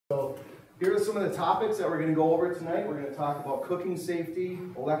So here are some of the topics that we're going to go over tonight. We're going to talk about cooking safety,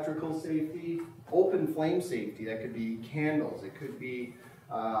 electrical safety, open flame safety. That could be candles. It could be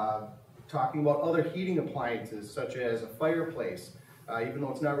talking about other heating appliances such as a fireplace. Even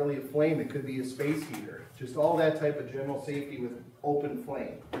though it's not really a flame, it could be a space heater. Just all that type of general safety with open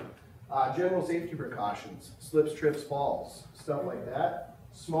flame. General safety precautions, slips, trips, falls, stuff like that.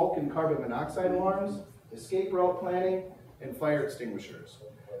 Smoke and carbon monoxide alarms, escape route planning, and fire extinguishers.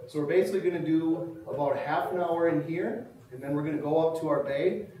 So we're basically going to do about half an hour in here, and then we're going to go up to our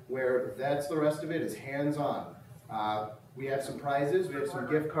bay where that's the rest of it is hands-on. We have some prizes, we have some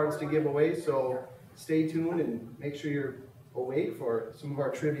gift cards to give away, so stay tuned and make sure you're awake for some of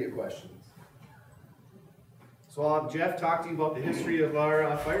our trivia questions. So I'll have Jeff talk to you about the history of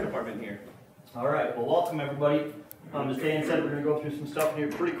our fire department here. All right, well, welcome everybody. As Dan said, we're going to go through some stuff here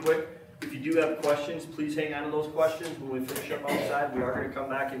pretty quick. If you do have questions, please hang on to those questions. When we finish up outside, we are going to come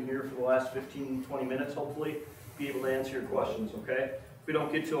back in here for the last 15-20 minutes, hopefully, be able to answer your questions, okay? If we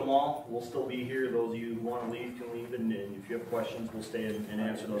don't get to them all, we'll still be here. Those of you who want to leave can leave, and if you have questions, we'll stay and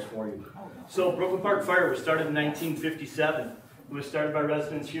answer those for you. So Brooklyn Park Fire was started in 1957. It was started by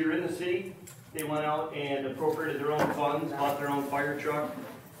residents here in the city. They went out and appropriated their own funds, bought their own fire truck.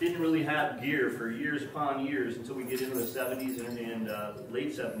 Didn't really have gear for years upon years until we get into the 70s and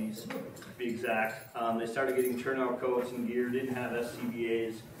late 70s, to be exact. They started getting turnout coats and gear, didn't have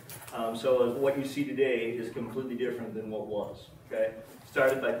SCBAs. So what you see today is completely different than what was, okay?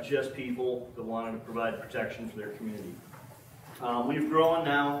 Started by just people that wanted to provide protection for their community. We've grown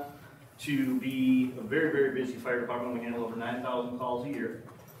now to be a very, very busy fire department. We handle over 9,000 calls a year.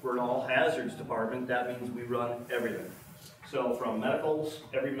 We're an all hazards department. That means we run everything. So from medicals,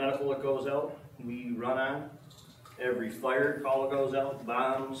 every medical that goes out, we run on. Every fire call that goes out,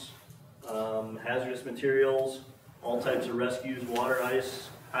 bombs, hazardous materials, all types of rescues, water, ice,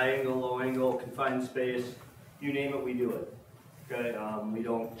 high angle, low angle, confined space, you name it, we do it. Okay, we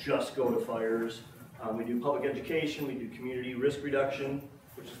don't just go to fires. We do public education, we do community risk reduction,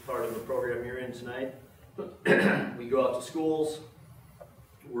 which is part of the program you're in tonight. We go out to schools.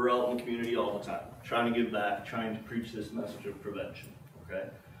 We're out in the community all the time, trying to give back, trying to preach this message of prevention, okay?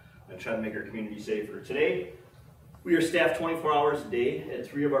 And try to make our community safer. Today, we are staffed 24 hours a day at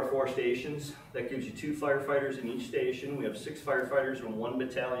 3 of our 4 stations. That gives you 2 firefighters in each station. We have 6 firefighters and 1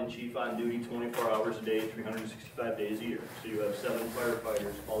 battalion chief on duty 24 hours a day, 365 days a year. So you have 7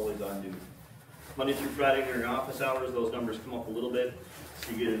 firefighters always on duty. Monday through Friday during office hours, those numbers come up a little bit.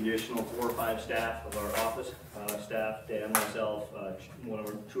 So you get an additional 4 or 5 staff of our office staff, Dan, myself,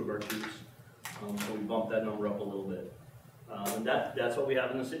 2 of our chiefs. So we bump that number up a little bit. And that's what we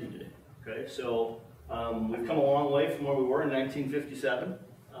have in the city today. Okay, so we've come a long way from where we were in 1957.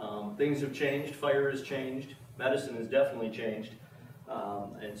 Things have changed, fire has changed, medicine has definitely changed.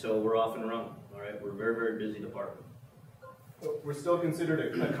 And so we're off and running. All right, we're a very, very busy department. We're still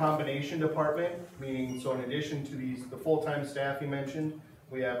considered a combination department, meaning so in addition to the full-time staff you mentioned,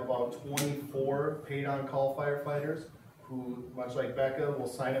 we have about 24 paid on-call firefighters who, much like Becca, will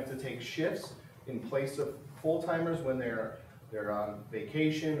sign up to take shifts in place of full-timers when they're on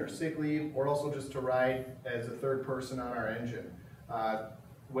vacation or sick leave, or also just to ride as a third person on our engine.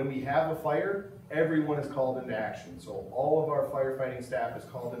 When we have a fire, everyone is called into action. So all of our firefighting staff is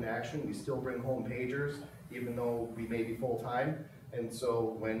called into action. We still bring home pagers, even though we may be full-time. And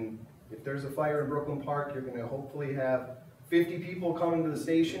so if there's a fire in Brooklyn Park, you're gonna hopefully have 50 people coming to the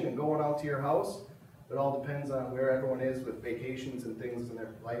station and going out to your house. It all depends on where everyone is with vacations and things in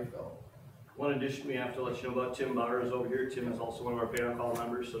their life though. One addition we have to let you know about, Tim Bowers over here. Tim is also one of our paid on call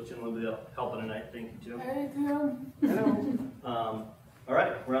members, so Tim will be helping tonight. Thank you, Tim. Hey, Tim. Hello. All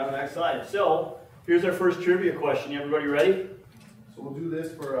right, we're on the next slide. So here's our first trivia question. Everybody ready? So we'll do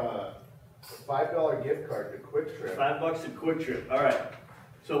this for a $5 gift card to Quick Trip. $5 at Quick Trip. All right.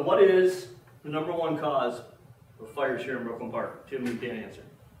 So what is the #1 cause of fires here in Brooklyn Park? Tim, you can't answer.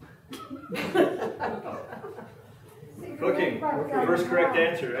 Cooking. First correct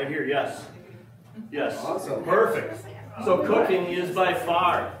answer right here. Yes. Yes. Awesome. Perfect. So cooking is by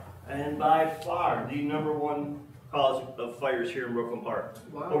far the #1 cause of fires here in Brooklyn Park.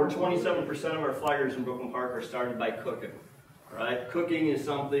 Wow. Over 27% of our fires in Brooklyn Park are started by cooking. All right. Cooking is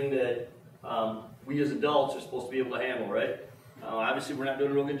something that we as adults are supposed to be able to handle, right? Obviously, we're not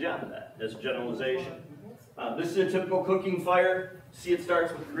doing a real good job of that. As a generalization. This is a typical cooking fire. See, it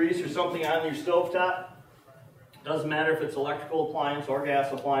starts with grease or something on your stovetop. Doesn't matter if it's electrical appliance or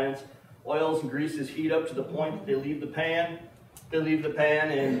gas appliance. Oils and greases heat up to the point that they leave the pan. They leave the pan,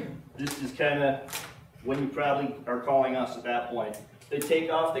 and this is kind of when you probably are calling us at that point. They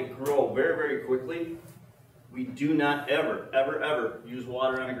take off, they grow very, very quickly. We do not ever, ever, ever use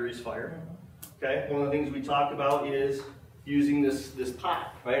water on a grease fire. Okay? One of the things we talk about is using this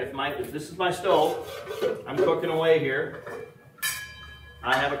pot, right? If this is my stove, I'm cooking away here,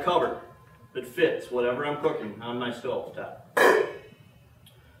 I have a cover that fits whatever I'm cooking on my stove top.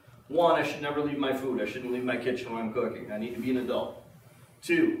 One, I should never leave my food. I shouldn't leave my kitchen when I'm cooking. I need to be an adult.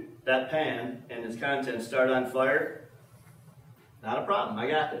 Two, that pan and its contents start on fire, not a problem. I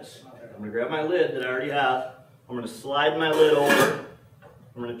got this. I'm going to grab my lid that I already have. I'm going to slide my lid over.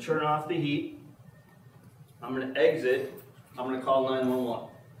 I'm going to turn off the heat. I'm going to exit. I'm going to call 911.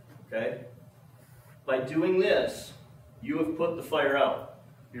 Okay? By doing this, you have put the fire out.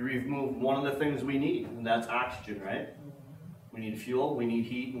 You removed one of the things we need, and that's oxygen, right? We need fuel, we need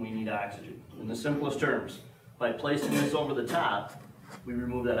heat, and we need oxygen. In the simplest terms, by placing this over the top, we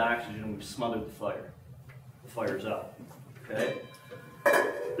remove that oxygen and we've smothered the fire. The fire's out. Okay?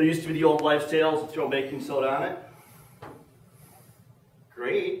 There used to be the old wives' tales to throw baking soda on it.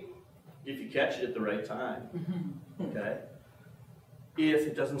 Great, if you catch it at the right time. Okay? If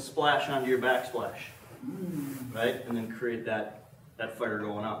it doesn't splash onto your backsplash, right? And then create that fire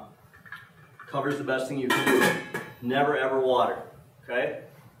going up. Cover's the best thing you can do. Never ever water, okay?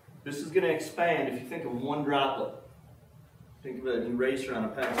 This is going to expand. If you think of one droplet, think of an eraser on a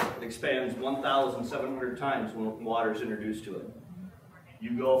pencil. It expands 1,700 times when water is introduced to it.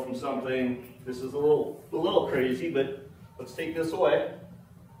 You go from something, this is a little crazy, but let's take this away.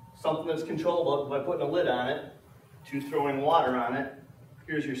 Something that's controllable by putting a lid on it, to throwing water on it.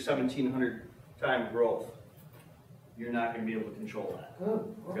 Here's your 1,700 time growth. You're not going to be able to control that.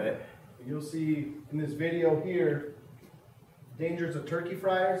 Okay? You'll see in this video here dangers of turkey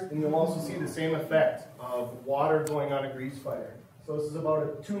fryers, and you'll also see the same effect of water going on a grease fire. So this is about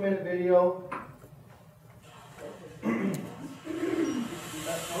a 2-minute video.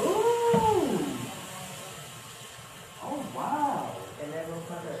 Oh wow! And then we'll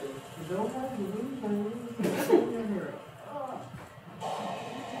kind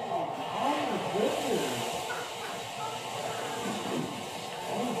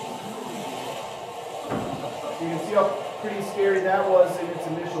You can see how pretty scary that was in its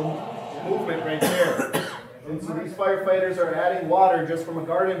initial movement right there. And so these firefighters are adding water just from a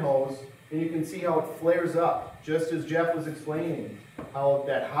garden hose, and you can see how it flares up, just as Jeff was explaining, how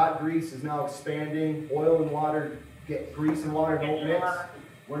that hot grease is now expanding, oil and water, grease and water don't mix.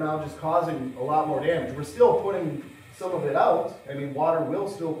 We're now just causing a lot more damage. We're still putting some of it out. I mean, water will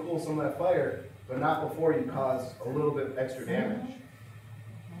still cool some of that fire, but not before you cause a little bit extra damage.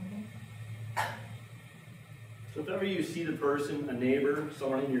 So if ever you see the person, a neighbor,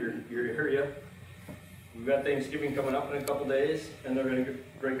 someone in your area, we've got Thanksgiving coming up in a couple days, and they're going to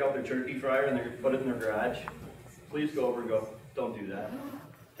break out their turkey fryer and they're going to put it in their garage, please go over and go, don't do that.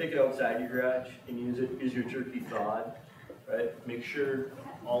 Take it outside your garage and use it as your turkey thawed, right? Make sure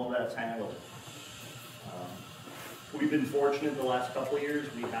all of that's handled. We've been fortunate the last couple of years.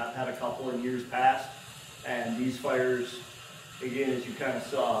 We have had a couple in years past, and these fires, again, as you kind of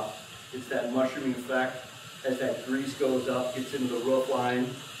saw, it's that mushrooming effect. As that grease goes up, gets into the roof line,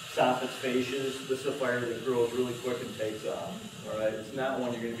 soffits fascias. This is a fire that grows really quick and takes off. All right, it's not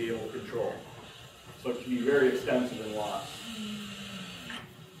one you're going to be able to control. So it can be very extensive in loss.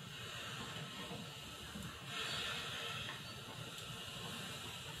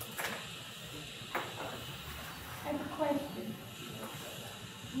 I have a question.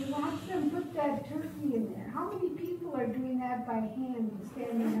 You watch them put that turkey in there. How many people are doing that by hand,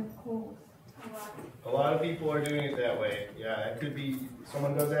 standing up close? A lot of people are doing it that way. Yeah, it could be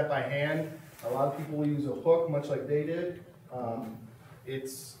someone does that by hand. A lot of people will use a hook, much like they did. You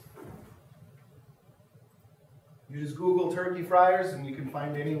just Google turkey fryers and you can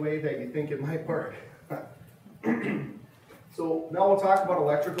find any way that you think it might work. So now we'll talk about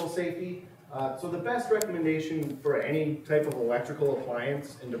electrical safety. So the best recommendation for any type of electrical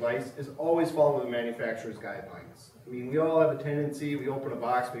appliance and device is always follow the manufacturer's guidelines. I mean, we all have a tendency, we open a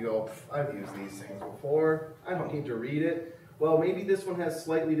box, we go, I've used these things before, I don't need to read it. Well, maybe this one has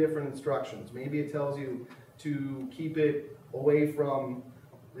slightly different instructions. Maybe it tells you to keep it away from,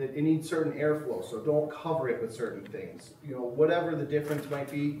 it needs certain airflow, so don't cover it with certain things. You know, whatever the difference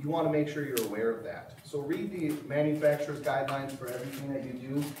might be, you want to make sure you're aware of that. So read the manufacturer's guidelines for everything that you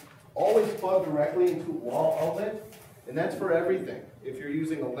do. Always plug directly into a wall outlet, and that's for everything. If you're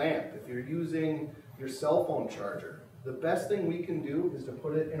using a lamp, if you're using your cell phone charger, the best thing we can do is to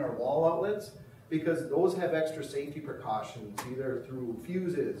put it in our wall outlets, because those have extra safety precautions, either through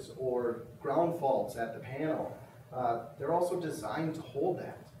fuses or ground faults at the panel. They're also designed to hold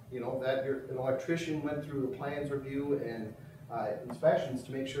that. You know, that an electrician went through the plans review and inspections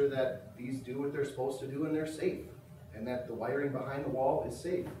to make sure that these do what they're supposed to do and they're safe, and that the wiring behind the wall is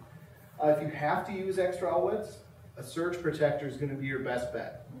safe. If you have to use extra outlets, a surge protector is going to be your best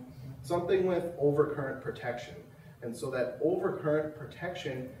bet. Something with overcurrent protection. And so that overcurrent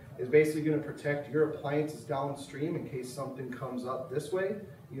protection is basically going to protect your appliances downstream in case something comes up this way,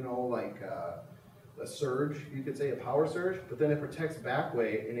 you know, like a surge, you could say a power surge, but then it protects back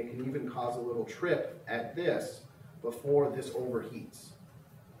way, and it can even cause a little trip at this before this overheats.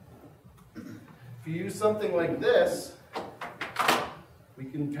 If you use something like this, we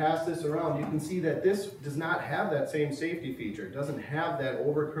can pass this around. You can see that this does not have that same safety feature. It doesn't have that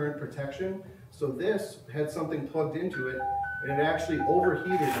overcurrent protection. So this had something plugged into it, and it actually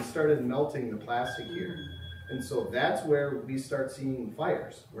overheated and started melting the plastic here. And so that's where we start seeing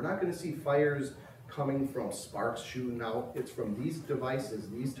fires. We're not going to see fires coming from sparks shooting out. It's from these devices,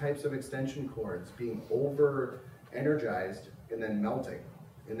 these types of extension cords being over energized and then melting.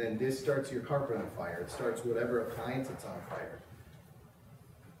 And then this starts your carpet on fire. It starts whatever appliance it's on fire.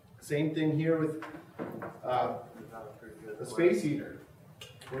 Same thing here with the space heater.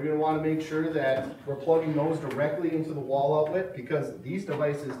 We're going to want to make sure that we're plugging those directly into the wall outlet, because these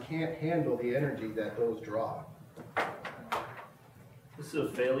devices can't handle the energy that those draw. This is a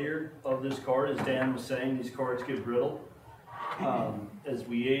failure of this cord. As Dan was saying, these cords get brittle. As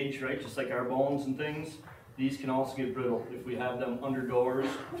we age, right, just like our bones and things, these can also get brittle. If we have them under doors,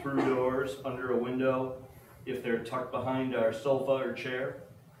 through doors, under a window, if they're tucked behind our sofa or chair,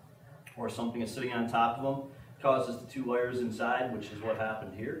 or something is sitting on top of them, causes the two wires inside, which is what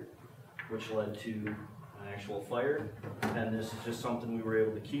happened here, which led to an actual fire. And this is just something we were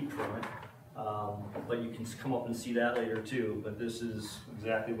able to keep from it. But you can come up and see that later too, but this is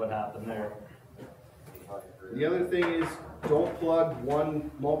exactly what happened there. The other thing is, don't plug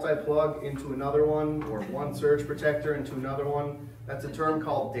one multi-plug into another one, or one surge protector into another one. That's a term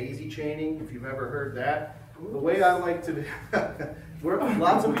called daisy chaining, if you've ever heard that. The way I like to,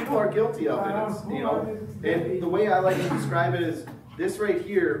 lots of people are guilty of it, it's, you know, and the way I like to describe it is, this right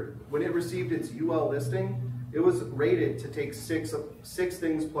here, when it received its UL listing, it was rated to take six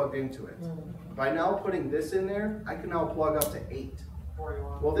things plugged into it. By now putting this in there, I can now plug up to 8.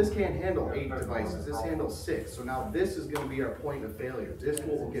 Well, this can't handle 8 devices, this handles 6. So now this is going to be our point of failure. This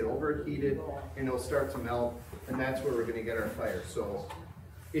will get overheated and it'll start to melt, and that's where we're going to get our fire. So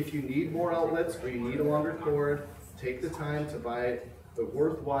if you need more outlets or you need a longer cord, take the time to buy the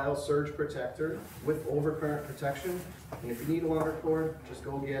worthwhile surge protector with overcurrent protection. And if you need a longer cord, just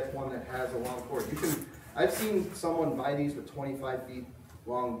go get one that has a long cord. I've seen someone buy these with 25 feet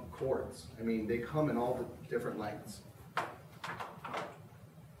long cords. I mean, they come in all the different lengths.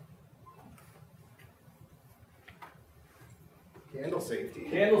 Candle safety.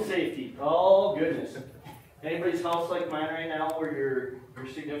 Candle safety. Oh goodness. Anybody's house like mine right now, where your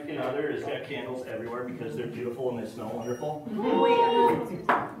significant other has got candles everywhere because they're beautiful and they smell wonderful?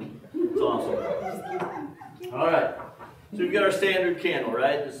 It's awesome. All right. So we've got our standard candle,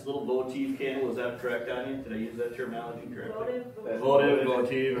 right? This little votive candle. Is that correct on you? Did I use that terminology correctly? Votive,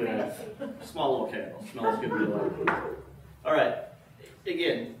 and small little candle. Smells good to be alive. All right.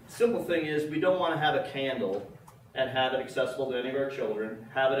 Again, simple thing is, we don't want to have a candle and have it accessible to any of our children,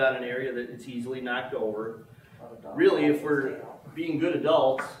 have it on an area that it's easily knocked over. Really, if we're being good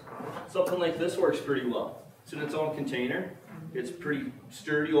adults, something like this works pretty well. It's in its own container. It's pretty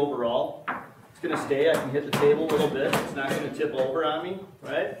sturdy overall. It's going to stay. I can hit the table a little bit. It's not going to tip over on me,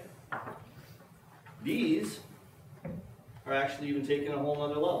 right? These are actually even taking a whole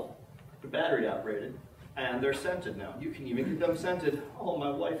nother level. They're battery operated, and they're scented now. You can even get them scented. Oh,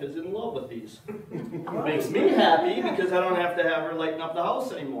 my wife is in love with these. It makes me happy because I don't have to have her lighting up the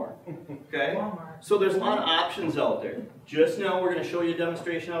house anymore. Okay? So there's a lot of options out there. Just now we're going to show you a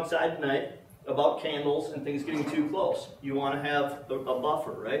demonstration outside tonight about candles and things getting too close. You want to have a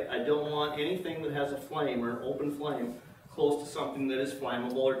buffer, right? I don't want anything that has a flame or an open flame close to something that is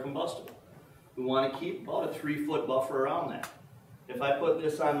flammable or combustible. We want to keep about a 3-foot buffer around that. If I put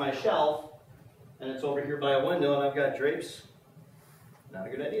this on my shelf and it's over here by a window and I've got drapes, not a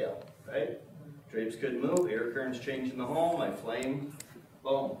good idea, right? Drapes couldn't move, air currents change in the home, my flame,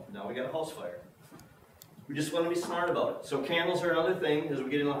 boom, now we got a house fire. We just want to be smart about it. So candles are another thing as we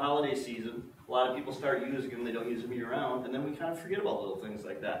get into the holiday season. A lot of people start using them, they don't use them year round, and then we kind of forget about little things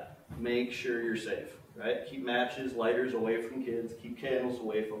like that. Make sure you're safe, right? Keep matches, lighters away from kids, keep candles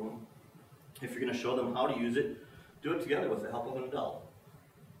away from them. If you're going to show them how to use it, do it together with the help of an adult.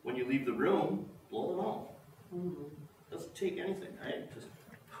 When you leave the room, blow them out. Doesn't take anything, right? Just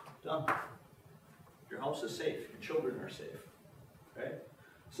done. Your house is safe, your children are safe, right?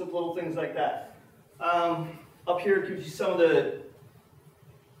 Simple little things like that. Up here gives you some of the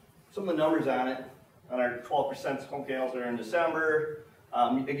numbers on it, on our 12% home candles that are in December.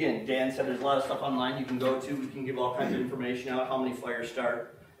 Again, Dan said there's a lot of stuff online you can go to. We can give all kinds of information out, how many fires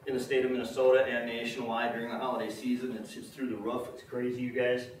start in the state of Minnesota and nationwide during the holiday season. It's through the roof. It's crazy, you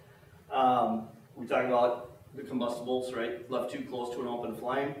guys. We talk about the combustibles, right? Left too close to an open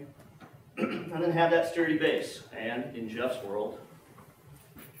flame. And then have that sturdy base. And in Jeff's world,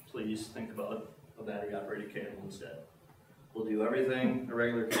 please think about a battery-operated candle instead. We'll do everything a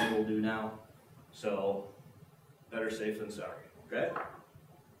regular candle will do now. So, better safe than sorry, okay?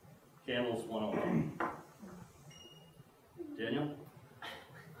 Candles 101. Daniel?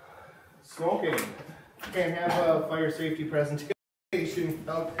 Smoking. Can't have a fire safety presentation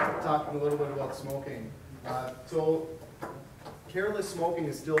without talking a little bit about smoking. So, careless smoking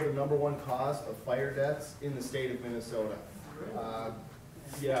is still the #1 cause of fire deaths in the state of Minnesota.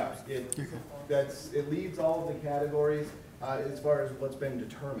 It leads all of the categories as far as what's been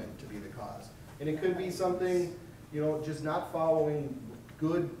determined to be the cause. And it could be something, just not following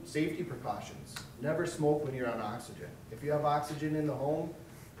good safety precautions. Never smoke when you're on oxygen. If you have oxygen in the home,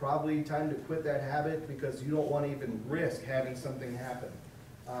 probably time to quit that habit because you don't want to even risk having something happen.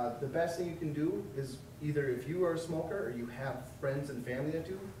 The best thing you can do is either if you are a smoker or you have friends and family that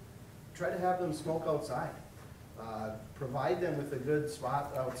do, try to have them smoke outside. Provide them with a good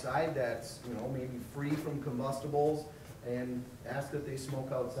spot outside that's maybe free from combustibles and ask that they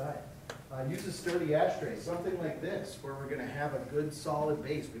smoke outside. Use a sturdy ashtray, something like this, where we're going to have a good solid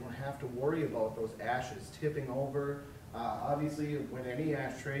base. We don't have to worry about those ashes tipping over. Obviously, when any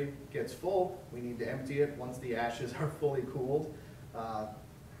ashtray gets full, we need to empty it once the ashes are fully cooled.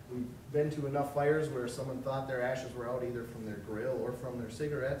 We've been to enough fires where someone thought their ashes were out either from their grill or from their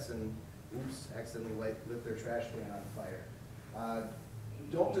cigarettes and oops, accidentally lit their trash can on fire.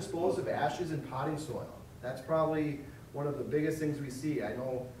 Don't dispose of ashes in potting soil. That's probably one of the biggest things we see. I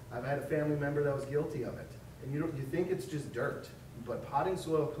know I've had a family member that was guilty of it. And you think it's just dirt, but potting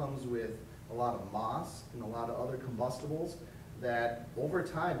soil comes with a lot of moss and a lot of other combustibles that over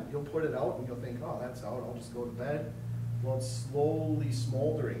time you'll put it out and you'll think, oh, that's out, I'll just go to bed. Well, it's slowly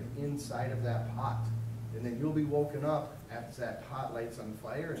smoldering inside of that pot. And then you'll be woken up after that pot lights on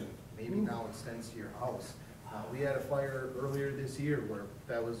fire and maybe now extends to your house. We had a fire earlier this year where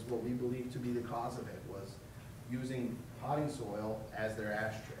that was what we believe to be the cause of it, was using potting soil as their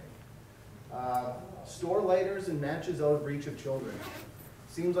ashtray. Store lighters and matches out of reach of children.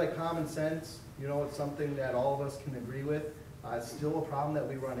 Seems like common sense, it's something that all of us can agree with. It's still a problem that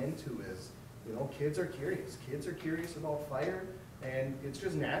we run into is, kids are curious. Kids are curious about fire, and it's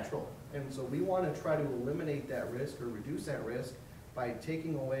just natural. And so we want to try to eliminate that risk or reduce that risk by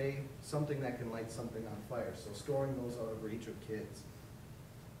taking away something that can light something on fire. So storing those out of reach of kids.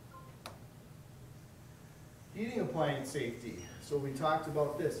 Heating appliance safety. So we talked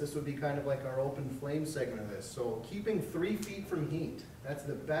about this. This would be kind of like our open flame segment of this. So keeping 3 feet from heat. That's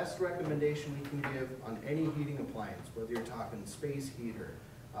the best recommendation we can give on any heating appliance, whether you're talking space heater,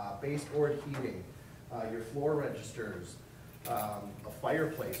 baseboard heating, your floor registers, a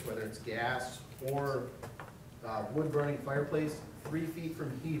fireplace, whether it's gas or wood-burning fireplace. 3 feet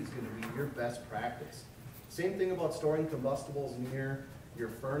from heat is going to be your best practice. Same thing about storing combustibles near your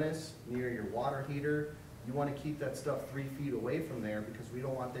furnace, near your water heater. You want to keep that stuff 3 feet away from there because we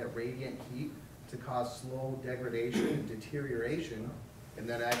don't want that radiant heat to cause slow degradation and deterioration and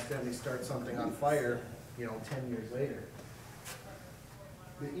then accidentally start something on fire, 10 years later.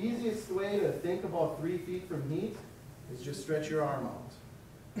 The easiest way to think about 3 feet from heat is just stretch your arm out.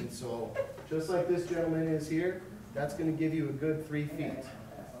 And so, just like this gentleman is here, that's going to give you a good 3 feet.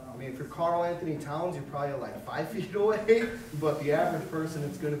 I mean, for Carl Anthony Towns, you're probably like 5 feet away, but the average person,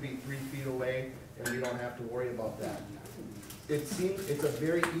 it's going to be 3 feet away, and you don't have to worry about that. It seems it's a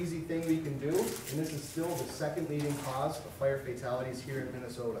very easy thing we can do, and this is still the second leading cause of fire fatalities here in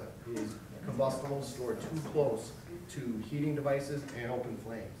Minnesota, is combustibles stored too close to heating devices and open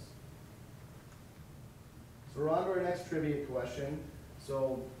flames. So we're on to our next trivia question.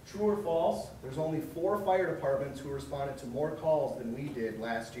 So, true or false, there's only 4 fire departments who responded to more calls than we did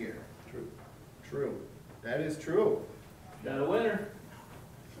last year. True. True. That is true. Got a winner.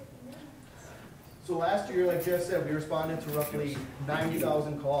 So last year, like Jeff said, we responded to roughly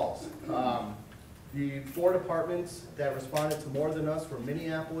 90,000 calls. The 4 departments that responded to more than us were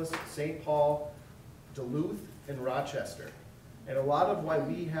Minneapolis, St. Paul, Duluth, and Rochester. And a lot of why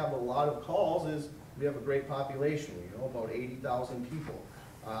we have a lot of calls is we have a great population, about 80,000 people.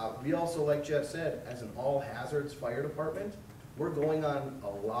 We also, like Jeff said, as an all hazards fire department, we're going on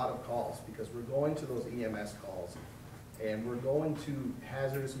a lot of calls because we're going to those EMS calls and we're going to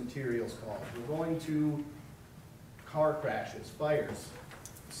hazardous materials calls. We're going to car crashes, fires,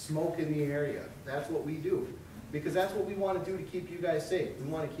 smoke in the area. That's what we do. Because that's what we want to do to keep you guys safe. We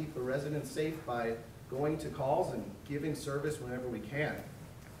want to keep the residents safe by going to calls and giving service whenever we can.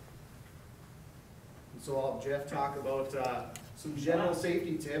 And so I'll have Jeff talk about some general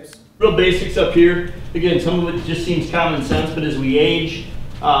safety tips. Real basics up here. Again, some of it just seems common sense, but as we age,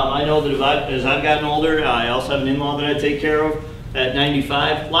 I know that as I've gotten older, I also have an in-law that I take care of at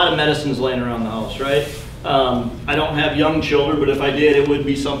 95. A lot of medicines laying around the house, right? I don't have young children, but if I did, it would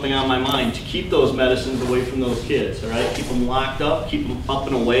be something on my mind to keep those medicines away from those kids, all right? Keep them locked up, keep them up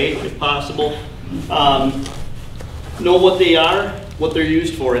and away if possible. Know what they are, what they're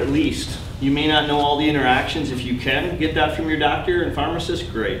used for at least. You may not know all the interactions. If you can get that from your doctor and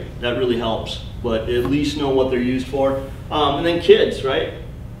pharmacist, great. That really helps. But at least know what they're used for. And then kids, right?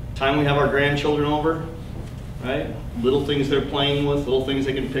 Time we have our grandchildren over, right? Little things they're playing with, little things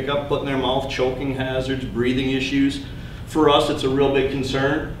they can pick up, put in their mouth, choking hazards, breathing issues. For us, it's a real big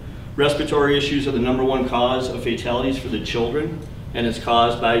concern. Respiratory issues are the #1 cause of fatalities for the children, and it's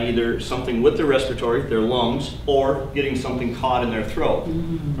caused by either something with their respiratory, their lungs, or getting something caught in their throat.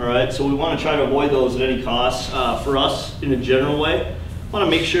 All right, so we want to try to avoid those at any cost. For us, in a general way, want to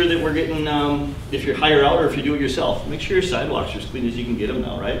make sure that we're getting, if you're hire out or if you do it yourself, make sure your sidewalks are as clean as you can get them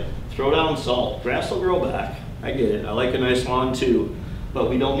now, right? Throw down salt. Grass will grow back. I get it. I like a nice lawn too, but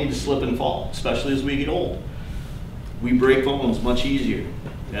we don't need to slip and fall, especially as we get old. We break bones much easier.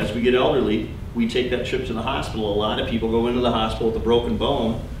 As we get elderly, we take that trip to the hospital. A lot of people go into the hospital with a broken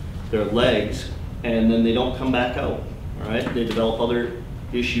bone, their legs, and then they don't come back out, all right? They develop other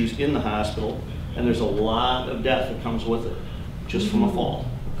issues in the hospital, and there's a lot of death that comes with it, just from a fall,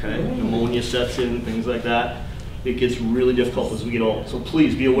 okay? Pneumonia sets in, things like that. It gets really difficult as we get old. So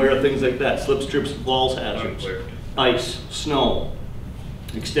please be aware of things like that. Slips, trips, falls hazards, ice, snow,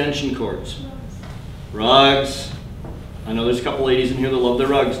 extension cords, rugs. I know there's a couple ladies in here that love their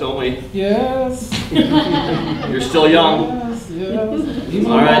rugs, don't we? Yes. You're still young. Yes.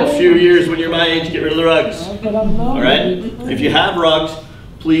 All right, a few years when you're my age, get rid of the rugs. But I'm not. All right? If you have rugs,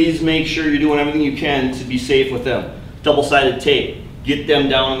 please make sure you're doing everything you can to be safe with them. Double-sided tape. Get them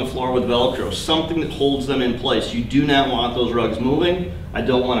down on the floor with Velcro. Something that holds them in place. You do not want those rugs moving. I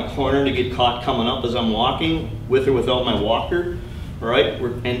don't want a corner to get caught coming up as I'm walking, with or without my walker. All right?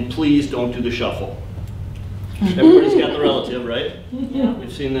 And please don't do the shuffle. Everybody's got the relative, right? Yeah.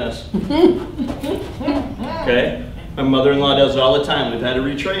 We've seen this. Okay? My mother-in-law does it all the time. We've had to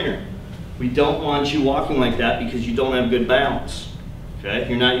retrain her. We don't want you walking like that because you don't have good balance. Okay?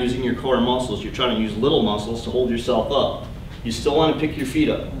 You're not using your core muscles. You're trying to use little muscles to hold yourself up. You still want to pick your feet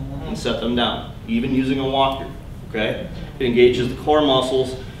up and set them down, even using a walker. Okay? It engages the core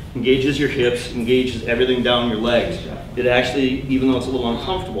muscles, engages your hips, engages everything down your legs. It actually, even though it's a little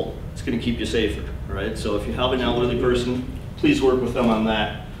uncomfortable, it's going to keep you safer. Right? So if you have an elderly person, please work with them on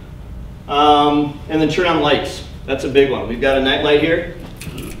that. And then turn on lights. That's a big one. We've got a night light here.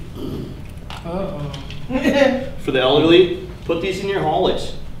 Uh-oh. For the elderly, put these in your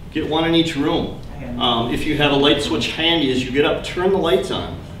hallways. Get one in each room. If you have a light switch handy as you get up, turn the lights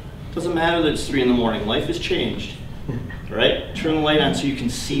on. Doesn't matter that it's 3 in the morning. Life has changed. Right? Turn the light on so you can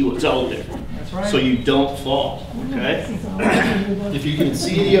see what's out there. That's right. So you don't fall. Okay? If you can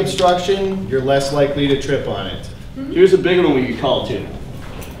see the obstruction, you're less likely to trip on it. Here's a big one we could call too.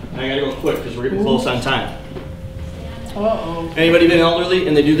 I gotta go quick because we're getting close on time. Uh-oh. Anybody been elderly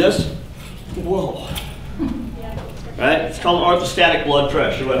and they do this? Whoa. Right? It's called orthostatic blood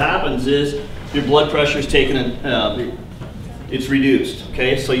pressure. What happens is your blood pressure is taken and it's reduced.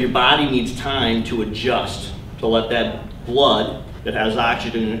 Okay? So your body needs time to adjust to let that blood that has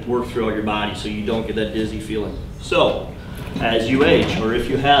oxygen in it work throughout your body so you don't get that dizzy feeling. So, as you age, or if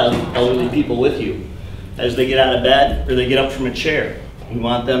you have elderly people with you, as they get out of bed or they get up from a chair, you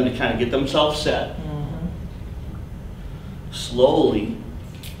want them to kind of get themselves set. Slowly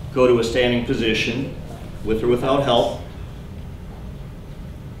go to a standing position, with or without help.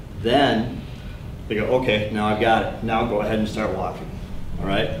 Then they go, okay, now I've got it. Now go ahead and start walking. All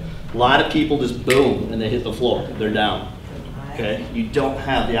right? A lot of people just boom and they hit the floor. They're down. Okay? You don't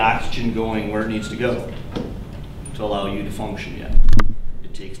have the oxygen going where it needs to go to allow you to function yet.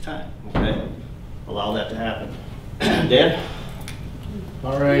 It takes time. Okay? Allow that to happen. Dan?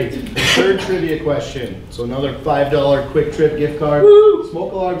 All right, third trivia question. So another $5 Quick Trip gift card. Woo!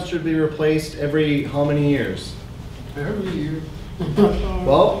 Smoke alarms should be replaced every how many years? Every year.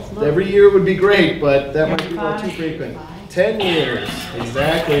 Well, every year would be great, but that might be a little too frequent. 10 years,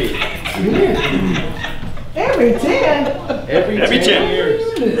 exactly. Every 10? Every 10 years.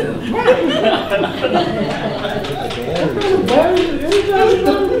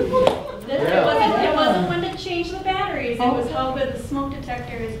 It wasn't one to change the battery.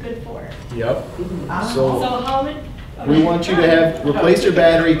 Yep. So So how many? we want you to have, replace your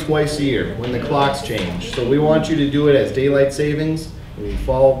battery twice a year when the clocks change. So we want you to do it as daylight savings. When you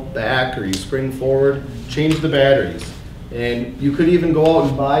fall back or you spring forward, change the batteries. And you could even go out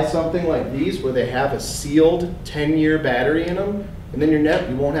and buy something like these where they have a sealed 10-year battery in them. And then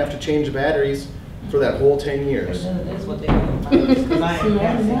you won't have to change the batteries for that whole 10 years. That's what they do. Because I ain't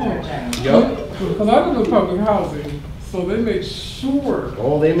got it. Yep. Because I live in public housing, so they make sure.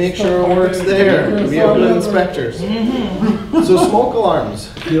 Oh, they make sure it works there. We have good inspectors. So smoke alarms,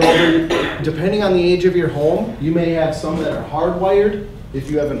 depending on the age of your home, you may have some that are hardwired. If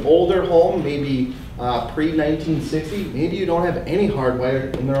you have an older home, maybe pre-1960, maybe you don't have any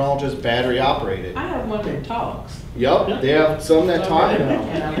hardwired and they're all just battery operated. I have one that talks. Yup, they have some that talk now.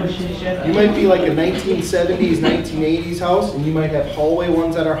 And I push it shut up. You might be like a 1970s, 1980s house, and you might have hallway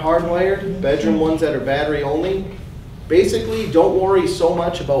ones that are hardwired, bedroom ones that are battery only. Basically, don't worry so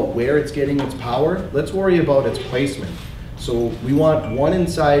much about where it's getting its power. Let's worry about its placement. So we want one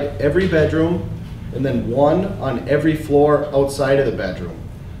inside every bedroom, and then one on every floor outside of the bedroom.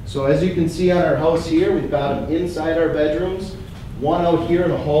 So as you can see on our house here, we've got them inside our bedrooms, one out here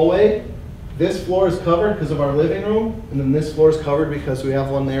in the hallway. This floor is covered because of our living room, and then this floor is covered because we have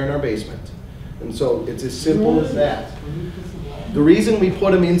one there in our basement. And so it's as simple as that. The reason we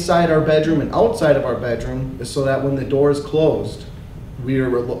put them inside our bedroom and outside of our bedroom is so that when the door is closed, we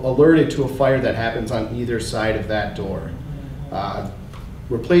are alerted to a fire that happens on either side of that door.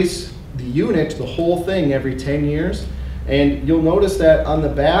 Replace the unit, the whole thing, every 10 years. And you'll notice that on the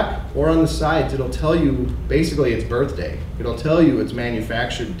back or on the sides, it'll tell you basically its birthday. It'll tell you its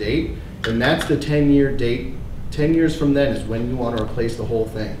manufactured date, and that's the 10-year date. 10 years from then is when you want to replace the whole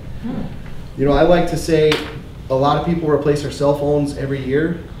thing. You know, I like to say a lot of people replace their cell phones every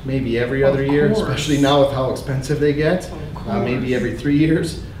year, maybe every other year, especially now with how expensive they get, maybe every 3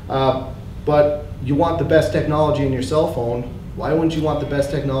 years. But you want the best technology in your cell phone. Why wouldn't you want the best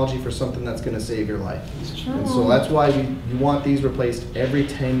technology for something that's going to save your life? And so that's why you want these replaced every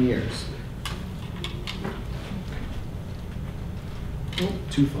 10 years.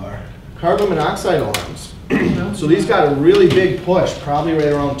 Too far. Carbon monoxide alarms. So these got a really big push, probably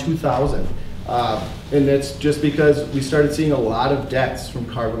right around 2000. And that's just because we started seeing a lot of deaths from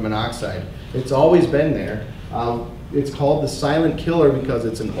carbon monoxide. It's always been there. It's called the silent killer because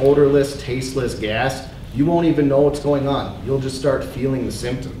it's an odorless, tasteless gas. You won't even know what's going on. You'll just start feeling the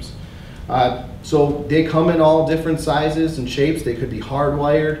symptoms. So they come in all different sizes and shapes. They could be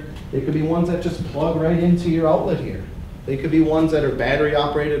hardwired. They could be ones that just plug right into your outlet here. They could be ones that are battery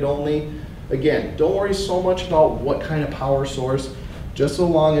operated only. Again, don't worry so much about what kind of power source, just so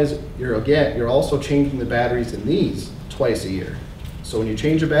long as you're also changing the batteries in these twice a year. So when you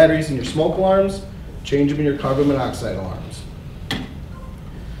change the batteries in your smoke alarms, change them in your carbon monoxide alarms.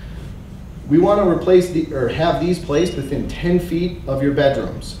 We want to replace have these placed within 10 feet of your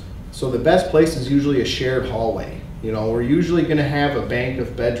bedrooms. So the best place is usually a shared hallway. You know, we're usually going to have a bank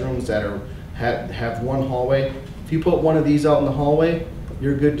of bedrooms that have one hallway. If you put one of these out in the hallway,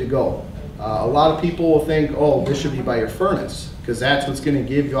 you're good to go. A lot of people will think, oh, this should be by your furnace, because that's what's going to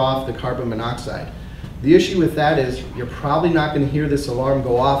give you off the carbon monoxide. The issue with that is you're probably not going to hear this alarm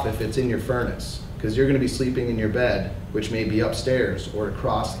go off if it's in your furnace, because you're going to be sleeping in your bed, which may be upstairs or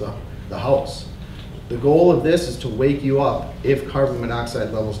across the house. The goal of this is to wake you up if carbon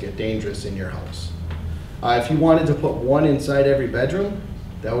monoxide levels get dangerous in your house. If you wanted to put one inside every bedroom,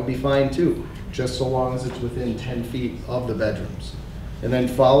 that would be fine too, just so long as it's within 10 feet of the bedrooms. And then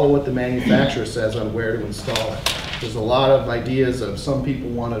follow what the manufacturer says on where to install it. There's a lot of ideas of some people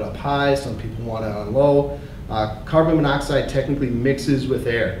want it up high, some people want it on low. Carbon monoxide technically mixes with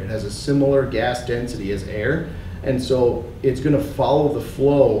air. It has a similar gas density as air. And so it's going to follow the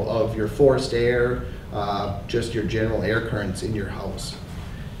flow of your forced air, just your general air currents in your house.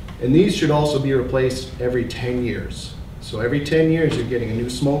 And these should also be replaced every 10 years. So every 10 years you're getting a new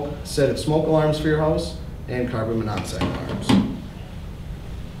set of smoke alarms for your house and carbon monoxide alarms.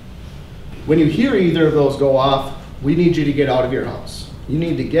 When you hear either of those go off, we need you to get out of your house. You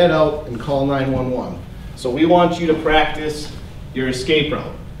need to get out and call 911. So we want you to practice your escape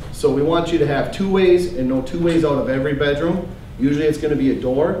route. So we want you to have 2 ways and no 2 ways out of every bedroom. Usually it's going to be a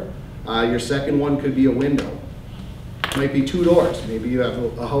door. Your second one could be a window. It might be 2 doors. Maybe you have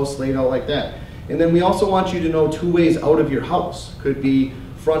a house laid out like that. And then we also want you to know 2 ways out of your house. Could be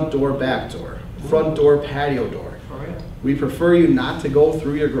front door, back door, front door, patio door. We prefer you not to go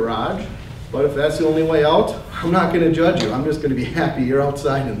through your garage, but if that's the only way out, I'm not going to judge you. I'm just going to be happy you're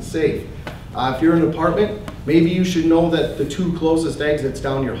outside and safe. If you're in an apartment, maybe you should know that the 2 closest exits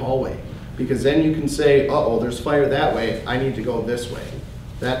down your hallway, because then you can say, uh-oh, there's fire that way, I need to go this way,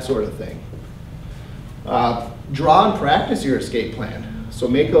 that sort of thing. Draw and practice your escape plan. So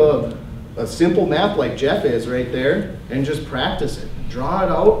make a simple map like Jeff is right there and just practice it. Draw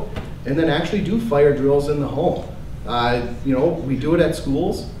it out and then actually do fire drills in the home. You know, we do it at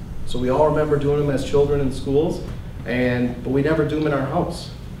schools, so we all remember doing them as children in schools, but we never do them in our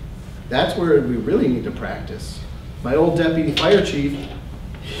house. That's where we really need to practice. My old deputy fire chief,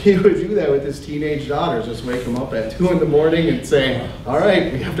 he would do that with his teenage daughters, just wake them up at 2 in the morning and say, all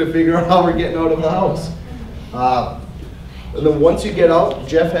right, we have to figure out how we're getting out of the house. And then once you get out,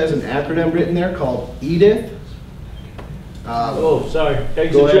 Jeff has an acronym written there called EDITH.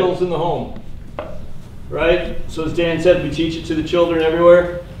 Exit drills in the home. Right? So as Dan said, we teach it to the children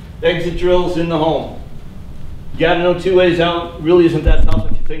everywhere. Exit drills in the home. You gotta know 2 ways out. Really isn't that tough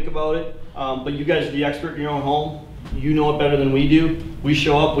if you think about it. But you guys are the expert in your own home. You know it better than we do. We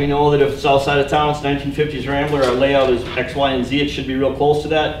show up, we know that if it's south side of town, it's 1950s Rambler, our layout is X, Y, and Z. It should be real close to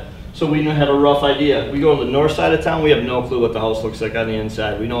that. So we have a rough idea. We go to the north side of town, we have no clue what the house looks like on the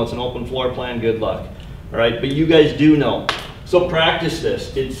inside. We know it's an open floor plan, good luck. All right, but you guys do know. So practice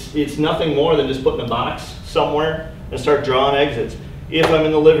this. It's nothing more than just putting a box somewhere and start drawing exits. If I'm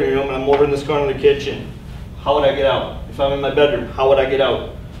in the living room and I'm over in this corner of the kitchen, how would I get out? If I'm in my bedroom, how would I get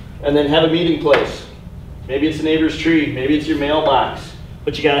out? And then have a meeting place. Maybe it's a neighbor's tree, maybe it's your mailbox,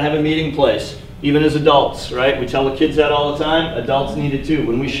 but you gotta have a meeting place. Even as adults, right? We tell the kids that all the time. Adults need it too.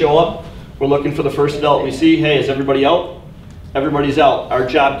 When we show up, we're looking for the first adult we see. Hey, is everybody out? Everybody's out. Our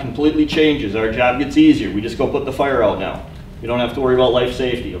job completely changes. Our job gets easier. We just go put the fire out now. You don't have to worry about life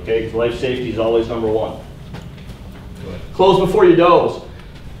safety, okay? Because life safety is always #1. Close before you doze.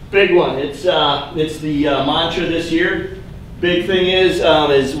 Big one. It's the mantra this year. Big thing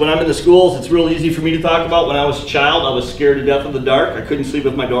is when I'm in the schools, it's real easy for me to talk about. When I was a child, I was scared to death of the dark. I couldn't sleep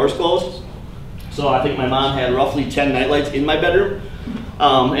with my doors closed. So I think my mom had roughly 10 nightlights in my bedroom.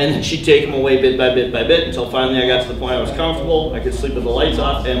 And then she'd take them away bit by bit by bit until finally I got to the point I was comfortable. I could sleep with the lights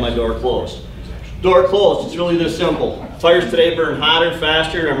off and my door closed. Door closed, it's really this simple. Fires today burn hotter,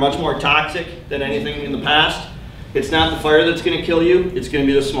 faster, and are much more toxic than anything in the past. It's not the fire that's gonna kill you, it's gonna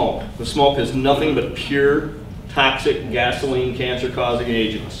be the smoke. The smoke is nothing but pure, toxic gasoline, cancer-causing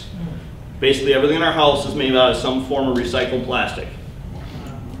agents. Basically everything in our house is made out of some form of recycled plastic,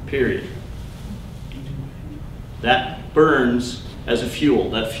 period. That burns as a fuel.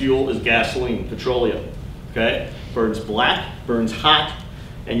 That fuel is gasoline, petroleum, okay? Burns black, burns hot,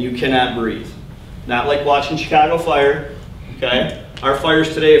 and you cannot breathe. Not like watching Chicago Fire, okay? Our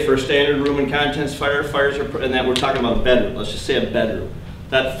fires today, for a standard room and contents fire, and that we're talking about a bedroom, let's just say a bedroom.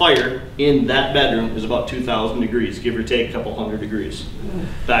 That fire in that bedroom is about 2,000 degrees, give or take a couple hundred degrees.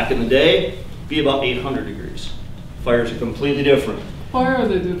 Back in the day, be about 800 degrees. Fires are completely different. Why are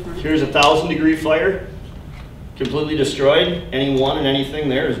they different? Here's a 1,000-degree fire, completely destroyed. Anyone and anything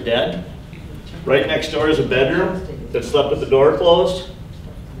there is dead. Right next door is a bedroom that slept with the door closed.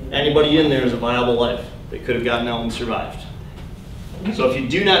 Anybody in there is a viable life. They could have gotten out and survived. So if you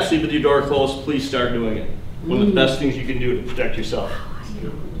do not sleep with your door closed, please start doing it. One of the best things you can do to protect yourself.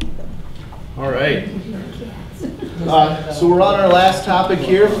 All right. So we're on our last topic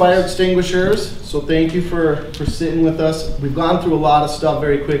here, fire extinguishers. So thank you for sitting with us. We've gone through a lot of stuff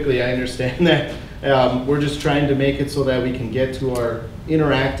very quickly. I understand that. We're just trying to make it so that we can get to our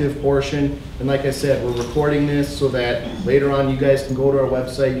interactive portion. And like I said, we're recording this so that later on you guys can go to our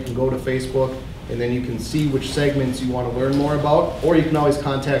website, you can go to Facebook, and then you can see which segments you want to learn more about, or you can always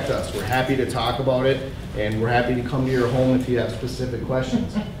contact us. We're happy to talk about it, and we're happy to come to your home if you have specific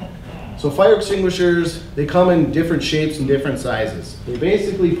questions. So fire extinguishers, they come in different shapes and different sizes. They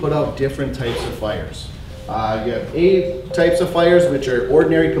basically put out different types of fires. You have A types of fires, which are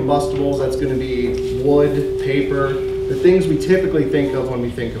ordinary combustibles. That's going to be wood, paper, the things we typically think of when we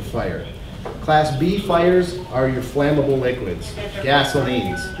think of fire. Class B fires are your flammable liquids,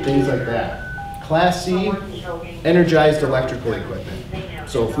 gasolines, things like that. Class C, energized electrical equipment.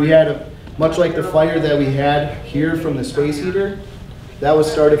 So if we had much like the fire that we had here from the space heater, that was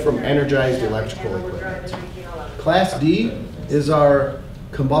started from energized electrical equipment. Class D is our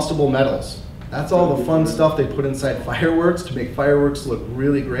combustible metals. That's all the fun stuff they put inside fireworks to make fireworks look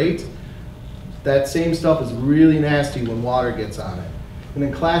really great. That same stuff is really nasty when water gets on it. And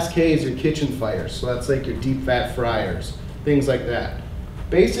then Class K is your kitchen fires. So that's like your deep fat fryers, things like that.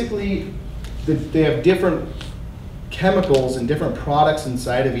 Basically, they have different chemicals and different products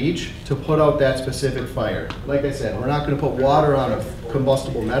inside of each to put out that specific fire. Like I said, we're not going to put water on a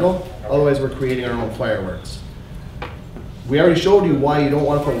combustible metal, otherwise we're creating our own fireworks. We already showed you why you don't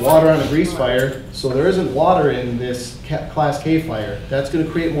want to put water on a grease fire, so there isn't water in this Class K fire. That's going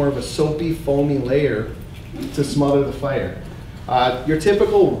to create more of a soapy, foamy layer to smother the fire. Your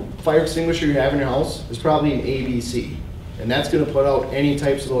typical fire extinguisher you have in your house is probably an ABC. And that's gonna put out any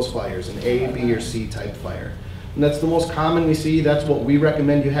types of those fires, an A, B, or C type fire. And that's the most common we see. That's what we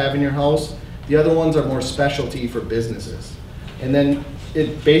recommend you have in your house. The other ones are more specialty for businesses. And then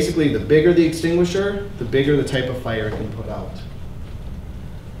it basically, the bigger the extinguisher, the bigger the type of fire it can put out.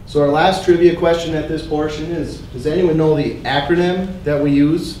 So our last trivia question at this portion is, does anyone know the acronym that we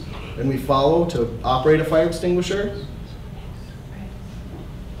use and we follow to operate a fire extinguisher?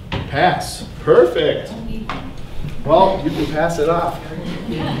 Pass. Perfect. Well, you can pass it off.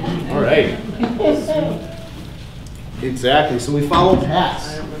 All right. Exactly. So we follow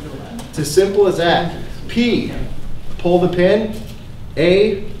pass. It's as simple as that. P, pull the pin.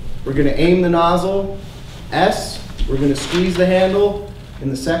 A, we're going to aim the nozzle. S, we're going to squeeze the handle. And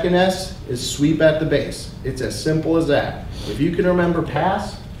the second S is sweep at the base. It's as simple as that. If you can remember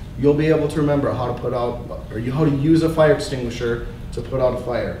pass, you'll be able to remember how to put out, or how to use a fire extinguisher to put out a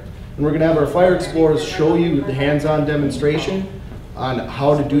fire. And we're going to have our fire explorers show you the hands-on demonstration on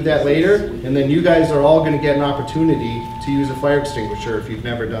how to do that later. And then you guys are all going to get an opportunity to use a fire extinguisher if you've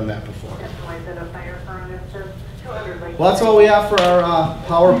never done that before. Well, that's all we have for our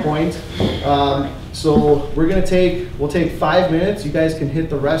PowerPoint. So we'll take 5 minutes. You guys can hit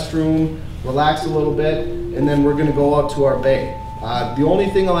the restroom, relax a little bit, and then we're gonna go out to our bay. The only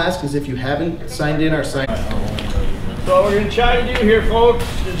thing I'll ask is if you haven't signed in or signed. So what we're gonna try to do here, folks,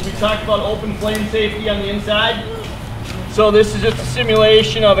 is we talked about open flame safety on the inside. So this is just a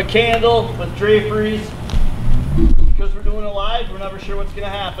simulation of a candle with draperies. Because we're doing it live, we're never sure what's going to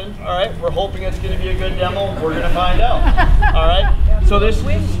happen. All right, we're hoping it's going to be a good demo. We're going to find out. All right, so this is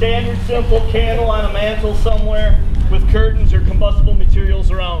a standard simple candle on a mantle somewhere with curtains or combustible materials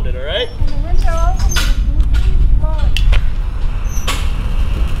around it. All right.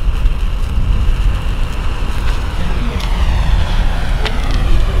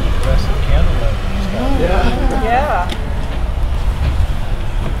 Yeah.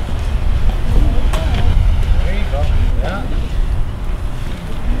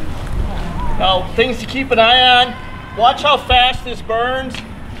 Now, things to keep an eye on. Watch how fast this burns.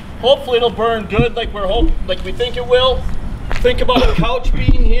 Hopefully it'll burn good like we think it will. Think about a couch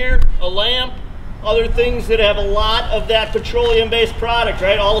being here, a lamp, other things that have a lot of that petroleum-based product,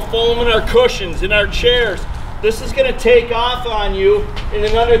 right? All the foam in our cushions, in our chairs. This is gonna take off on you, and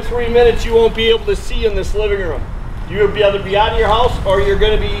in under 3 minutes you won't be able to see in this living room. You'll either be out of your house or you're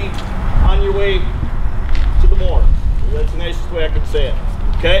gonna be on your way to the morgue. That's the nicest way I could say it,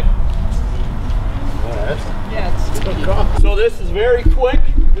 okay? So this is very quick.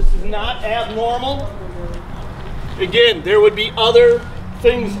 This is not abnormal. Again, there would be other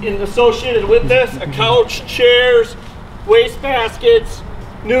things associated with this: a couch, chairs, waste baskets,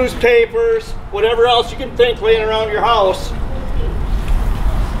 newspapers, whatever else you can think laying around your house.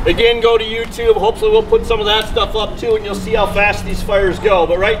 Again, go to YouTube. Hopefully we'll put some of that stuff up too, and you'll see how fast these fires go.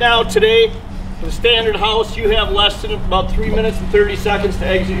 But right now, today, for the standard house, you have less than about 3 minutes and 30 seconds to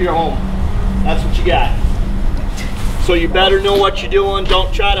exit your home. That's what you got. So you better know what you're doing.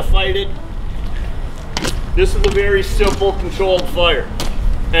 Don't try to fight it. This is a very simple, controlled fire.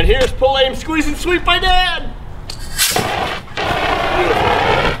 And here's pull, aim, squeeze, and sweep by Dad.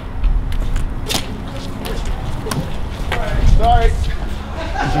 Sorry.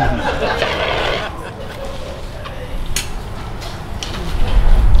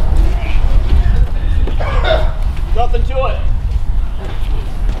 Nothing to it.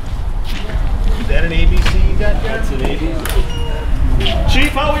 Is that an ABC you got there? That's an ABC.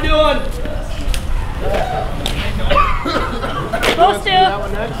 Chief, how we doing? Supposed to.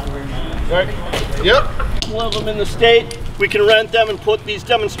 All right. Yep. One of them in the state. We can rent them and put these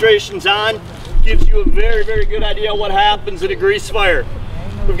demonstrations on. Gives you a very, very good idea what happens at a grease fire.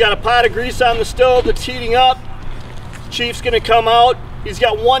 We've got a pot of grease on the stove that's heating up. Chief's gonna come out. He's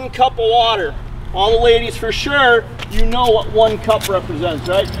got 1 cup of water. All the ladies, for sure, you know what 1 cup represents,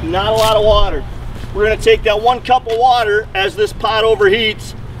 right? Not a lot of water. We're gonna take that 1 cup of water as this pot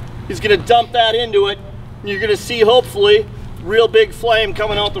overheats. He's gonna dump that into it. And you're gonna see, hopefully, real big flame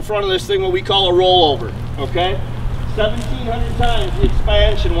coming out the front of this thing, what we call a rollover, okay? 1,700 times the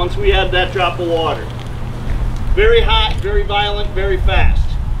expansion once we add that drop of water. Very hot, very violent, very fast.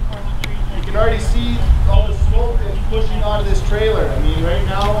 You can already see all the smoke that's pushing out of this trailer. I mean, right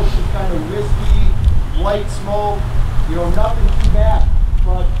now it's just kind of wispy, white smoke, you know, nothing too bad.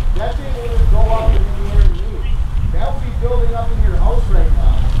 But that thing will just go up in the air and move. That would be building up in your house right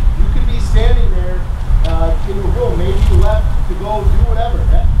now. You could be standing there in a room, maybe you left to go do whatever.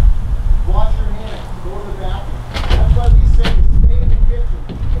 Wash your hands, go to the bathroom. That's why we say stay in the kitchen,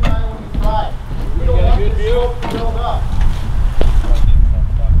 keep an eye when you fry. We don't want the smoke to build up.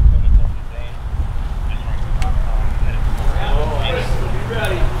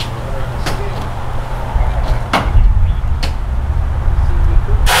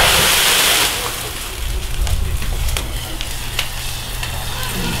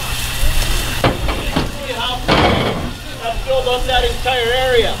 entire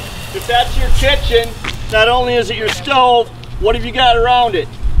area. If that's your kitchen, not only is it your stove, what have you got around it?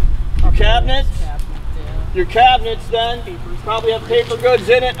 Your cabinets? Your cabinets then probably have paper goods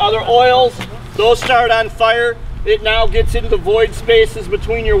in it, other oils. Those start on fire. It now gets into the void spaces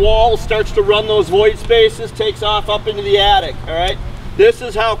between your walls, starts to run those void spaces, takes off up into the attic, all right? This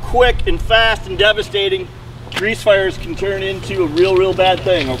is how quick and fast and devastating grease fires can turn into a real bad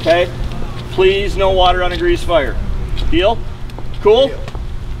thing, okay? Please, no water on a grease fire. Deal? Cool?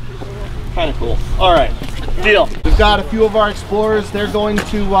 Kind of cool. All right, deal. We've got a few of our explorers. They're going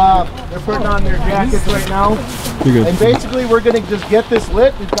to, they're putting on their jackets right now. And basically we're gonna just get this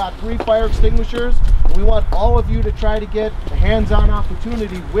lit. We've got 3 fire extinguishers. And we want all of you to try to get a hands-on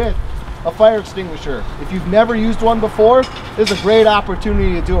opportunity with a fire extinguisher. If you've never used one before, this is a great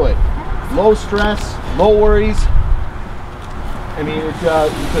opportunity to do it. Low stress, low worries. I mean, it's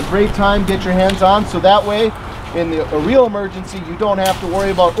a great time, get your hands on, so that way, in a real emergency, you don't have to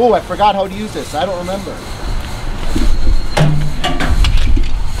worry about, oh, I forgot how to use this, I don't remember.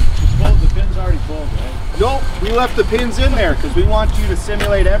 The pin's already pulled, right? Nope, we left the pins in there because we want you to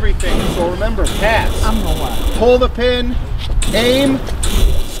simulate everything. So remember, pass. Pull the pin, aim,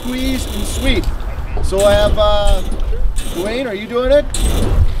 squeeze, and sweep. So I have, Dwayne, are you doing it?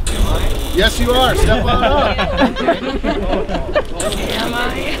 Yes, you are. Step on up. Am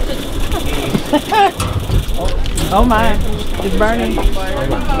I? Oh my, it's burning. That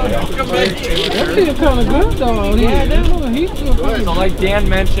feels kind of good though. Yeah, that little heat feels good. So like Dan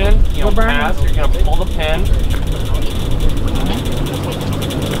mentioned, you know, pass, you're gonna pull the pin.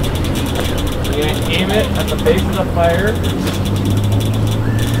 You're gonna aim it at the base of the fire.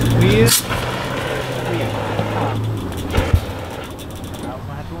 Squeeze.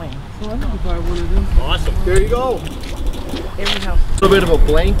 Awesome. There you go. There we go. A little bit of a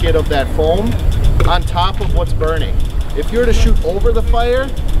blanket of that foam on top of what's burning. If you're to shoot over the fire,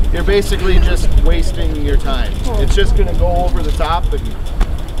 you're basically just wasting your time. It's just going to go over the top and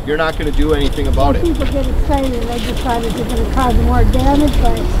you're not going to do anything about it. People get excited, they decided they're going to cause more damage,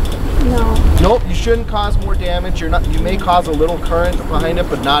 but no. Nope, you shouldn't cause more damage. You may cause a little current behind it,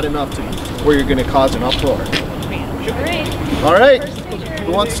 but not enough to where you're going to cause an uproar. All right,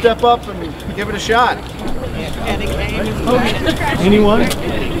 who wants to step up and give it a shot? Anyone?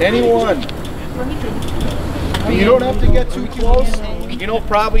 Anyone. You don't have to get too close. You know,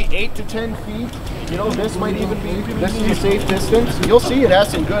 probably 8 to 10 feet. You know, this might even be, this is a safe distance. You'll see it has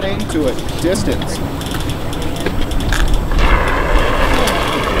some good aim to it, distance.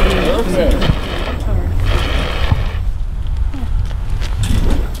 Perfect.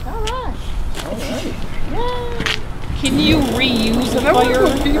 Can you reuse a fire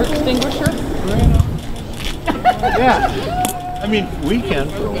extinguisher? Yeah. I mean, we can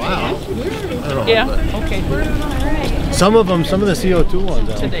for a while. I don't know, Yeah, okay. some of the CO2 ones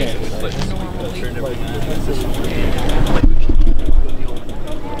are Today.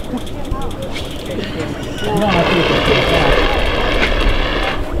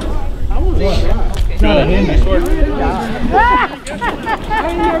 Not a handy sword.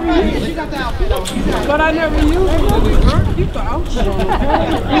 But I never used it. Keep the outfit on.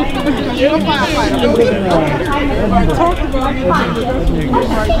 You're the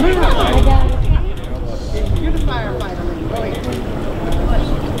firefighter.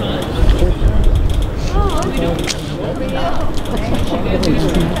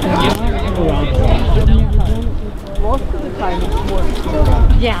 Most of the time it's more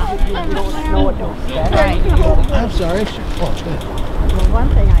yeah. No, it don't. Right. I'm sorry. Oh, Well, one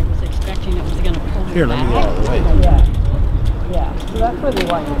thing I was expecting it was going to pull here, let me get out of the way. Yeah, so that's where they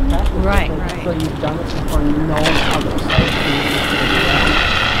want you to practice. Right, so, right. So you've done it before, you know how to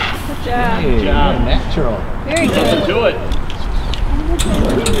Good job. Hey, Good job. natural. Very good. Let's do it.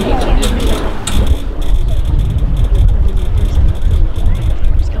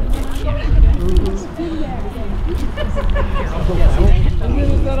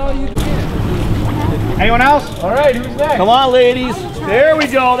 Anyone else? All right, who's next? Come on, ladies. There we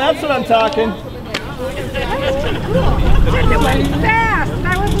go. That's what I'm talking. It was fast.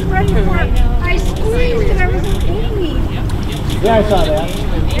 I wasn't ready for it. I squeezed and I wasn't aiming. Yeah, I saw that.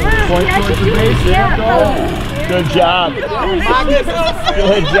 Yeah, Point yeah, towards you the do. base, Yeah. Good job.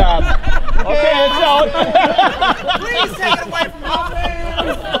 Good job. Okay, it's out. Please take it away from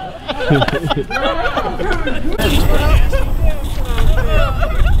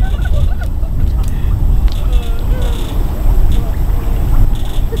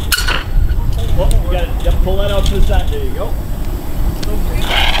Well, you gotta pull that out to the side. There you go.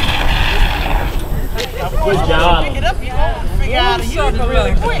 Good job. Pick it up, you won't figure out how to use it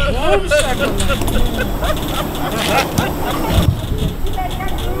really quick.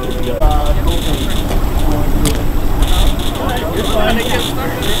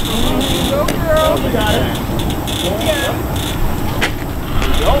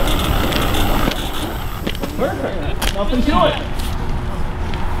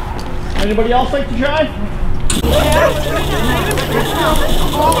 Anybody else like to try?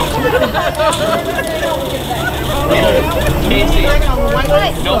 Casey,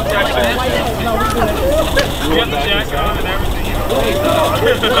 no pressure. You have the jacket on and everything.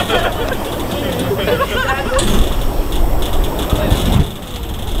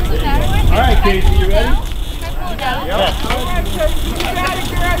 All right, Casey, you ready? Yeah.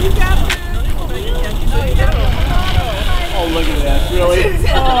 Oh, look at that. Really?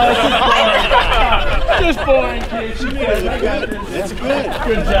 Oh, just boring, Casey. That's good.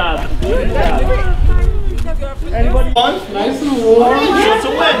 Good job. Good job. Anybody fun? Nice and warm. So it's a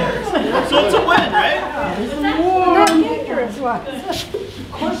win. So it's a win, right? Not dangerous ones.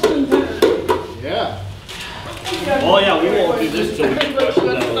 Question. Yeah. Oh yeah, we won't do this till we get questions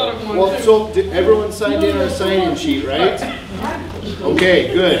out of the way. Well, so everyone signed in our sign-in sheet, right?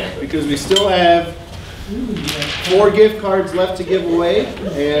 Okay, good, because we still have 4 gift cards left to give away,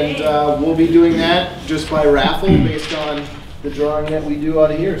 and we'll be doing that just by raffle based on the drawing that we do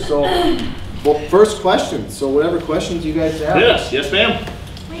out of here. So, well, first question. So whatever questions you guys have. Yes, ma'am.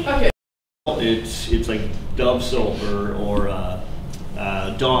 Okay. It's like Dove soap or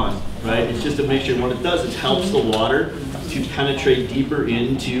Dawn, right? It's just a mixture. And what it does is helps the water to penetrate deeper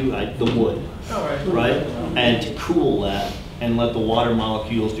into the wood, right? And to cool that and let the water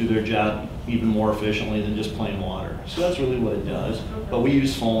molecules do their job even more efficiently than just plain water. So that's really what it does. But we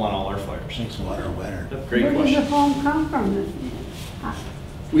use foam on all our fires. Makes water wetter. Great Where does question. the foam come from?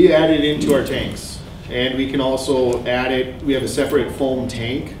 We add it into our tanks, and we can also add it, we have a separate foam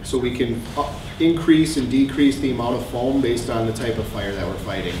tank, so we can increase and decrease the amount of foam based on the type of fire that we're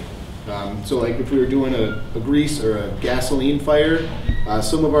fighting. So like if we were doing a grease or a gasoline fire,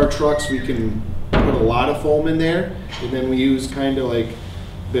 some of our trucks we can put a lot of foam in there, and then we use kind of like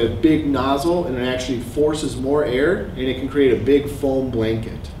the big nozzle, and it actually forces more air, and it can create a big foam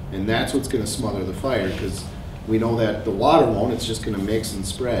blanket, and that's what's going to smother the fire, because we know that the water won't, it's just going to mix and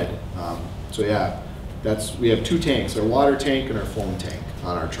spread. So yeah, we have 2 tanks, our water tank and our foam tank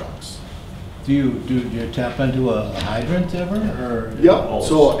on our trucks. Do you tap into a hydrant ever? Or? Yep,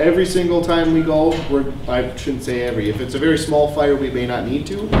 so every single time we go, I shouldn't say every, if it's a very small fire we may not need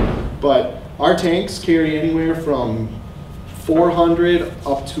to, but our tanks carry anywhere from 400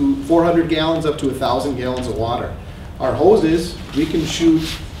 gallons up to 1,000 gallons of water. Our hoses, we can shoot,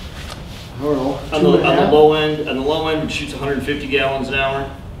 I don't know, On the low end, it shoots 150 gallons an hour,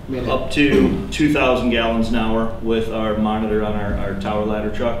 up to 2,000 gallons an hour with our monitor on our tower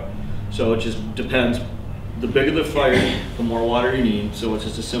ladder truck. So it just depends. The bigger the fire, the more water you need. So it's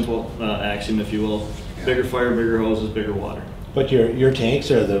just a simple axiom, if you will. Bigger fire, bigger hoses, bigger water. But your tanks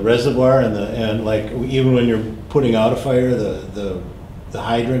are the reservoir, and like even when you're putting out a fire, the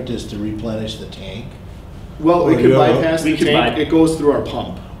hydrant is to replenish the tank. Well, we can bypass the tank. It goes through our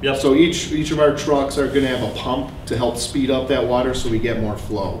pump. Yep. So each of our trucks are going to have a pump to help speed up that water, so we get more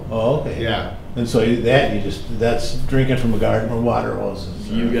flow. Oh, okay. Yeah. And so that's drinking from a garden or water hoses.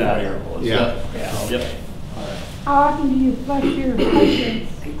 You got it. Fire hose. Yeah. Yeah. Yep. How often do you flush your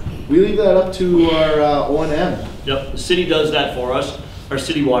hydrants? We leave that up to our O&M. Yep, the city does that for us. Our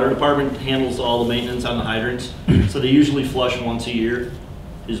city water department handles all the maintenance on the hydrants. So they usually flush once a year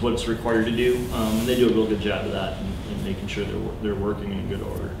is what it's required to do. And they do a real good job of that and making sure they're working in good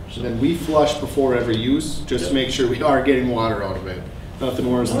order. So. And then we flush before every use, just to make sure we are getting water out of it. Nothing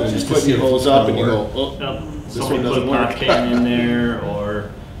worse than just putting your hose up and you go, oh, this one doesn't work. Put a can in there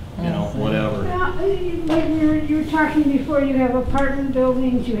or, whatever. Now, like you were talking before, you have apartment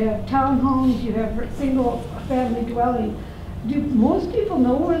buildings, you have townhomes, you have single family dwelling. Do most people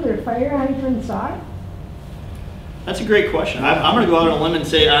know where their fire hydrants are? That's a great question. I'm going to go out on a limb and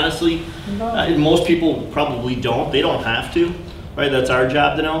say, honestly, most people probably don't. They don't have to, right? That's our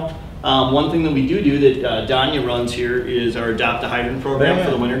job to know. One thing that we do that Danya runs here is our Adopt a Hydrant program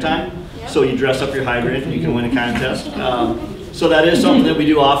for the wintertime. So you dress up your hydrant and you can win a contest. So that is something that we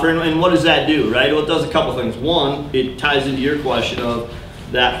do offer. And what does that do, right? Well, it does a couple things. One, it ties into your question of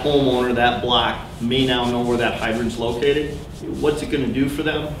that homeowner, that block may now know where that hydrant's located. What's it going to do for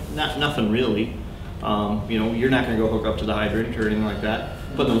them? Nothing really. You're not going to go hook up to the hydrant or anything like that.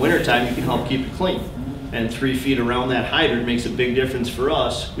 But in the wintertime, you can help keep it clean. And 3 feet around that hydrant makes a big difference for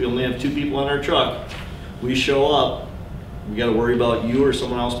us. We only have 2 people on our truck. We show up, we got to worry about you or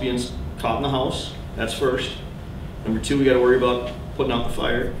someone else being caught in the house. That's first. Number 2, we got to worry about putting out the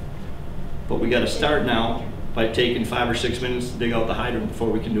fire. But we got to start now by taking 5 or 6 minutes to dig out the hydrant before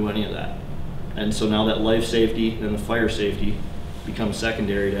we can do any of that. And so now that life safety and the fire safety becomes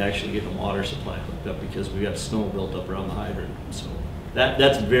secondary to actually getting the water supply hooked up because we got snow built up around the hydrant. So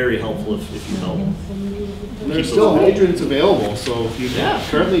That's very helpful if you help. There's still hydrants available, so if you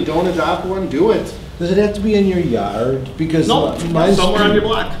currently don't adopt one, do it. Does it have to be in your yard? Because No, mine's somewhere on your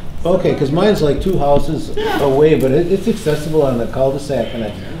block. Okay, because mine's like 2 houses away, but it's accessible on the cul-de-sac, and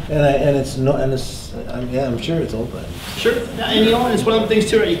I'm sure it's open. Sure, yeah, and you know, it's one of the things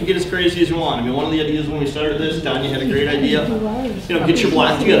too, right? You can get as crazy as you want. I mean, one of the ideas when we started this, Tanya had a great idea. You know, get your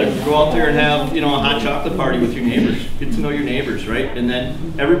block together, go out there and have, you know, a hot chocolate party with your neighbors. Get to know your neighbors, right? And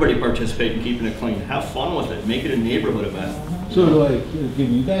then everybody participate in keeping it clean. Have fun with it. Make it a neighborhood event. So do I give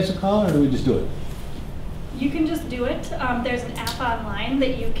you guys a call, or do we just do it? You can just do it. There's an app online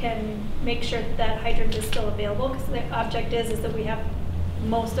that you can make sure that hydrant is still available, because the object is that we have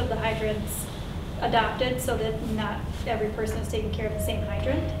most of the hydrants adopted so that not every person is taking care of the same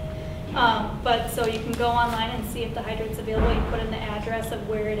hydrant. But so you can go online and see if the hydrant's available. You put in the address of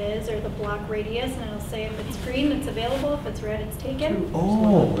where it is or the block radius, and it'll say if it's green, it's available. If it's red, it's taken.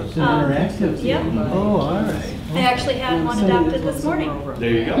 Oh, it's an interactive. Yep. Oh, all right. I actually had one adopted this morning.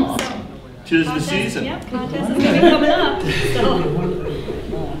 There you go. So, 'Tis the season. Yep, contest is gonna be coming up. So.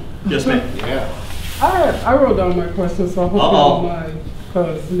 Yes, ma'am. Yeah. I wrote down my questions, so I hope you don't mind.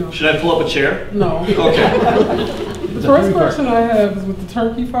 Should I pull up a chair? No. Okay. The first question I have is with the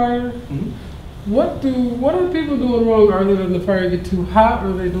turkey fire. What are people doing wrong other than the fire get too hot, or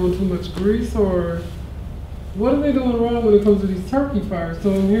are they doing too much grease, or what are they doing wrong when it comes to these turkey fires?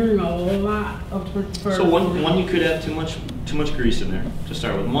 So I'm hearing a lot of turkey fires. So one you could have too much grease in there to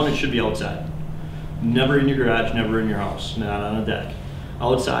start with. One, it should be outside. Never in your garage, never in your house, not on a deck.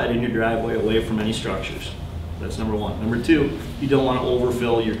 Outside in your driveway, away from any structures. That's number one. Number two, you don't want to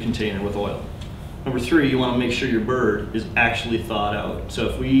overfill your container with oil. Number three, you want to make sure your bird is actually thawed out. So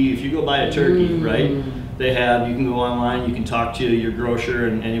if you go buy a turkey, right, you can go online, you can talk to your grocer,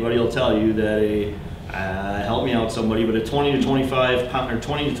 and anybody will tell you that help me out somebody, but a 20 to 25 pound or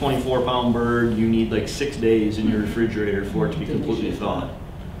 20 to 24 pound bird, you need like 6 days in your refrigerator for it to be completely thawed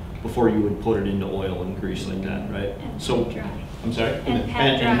before you would put it into oil and grease like that, right? So, I'm sorry? And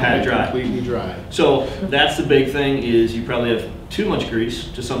pat dry. Completely dry. So that's the big thing, is you probably have too much grease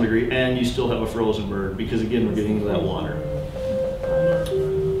to some degree, and you still have a frozen bird, because again, we're getting into that water.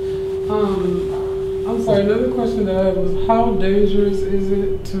 I'm sorry, another question that I had was, how dangerous is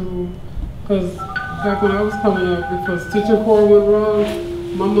it to, because back when I was coming up, if a stitching cord went wrong,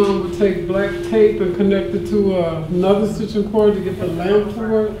 my mom would take black tape and connect it to another stitching cord to get the lamp to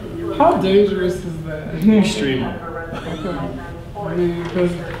work. How dangerous is that? Extremely. I mean,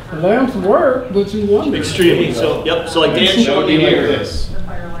 because lamps work, but you wonder. Extremely. So, yep. So like Dan showed me here. This.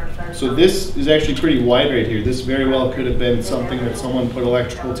 So this is actually pretty wide right here. This very well could have been something that someone put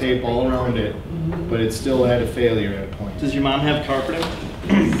electrical tape all around it, but it still had a failure at a point. Does your mom have carpeting?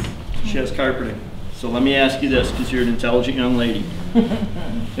 She has carpeting. So let me ask you this, because you're an intelligent young lady.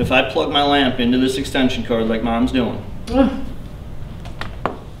 If I plug my lamp into this extension cord like mom's doing,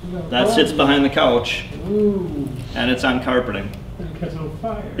 that sits behind the couch, and it's on carpeting.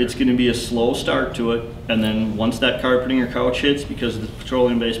 It's going to be a slow start to it, and then once that carpeting or couch hits, because of the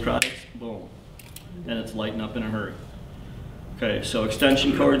petroleum-based products, boom, and it's lighting up in a hurry. Okay, so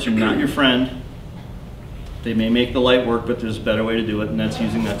extension cords are not your friend. They may make the light work, but there's a better way to do it, and that's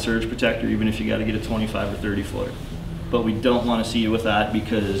using that surge protector, even if you got to get a 25 or 30 footer. But we don't want to see you with that,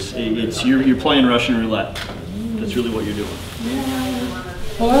 because you're playing Russian roulette. That's really what you're doing.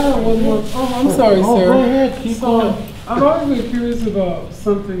 Well, I have one more. Oh, I'm sorry, sir. Go ahead, keep going. I've always been curious about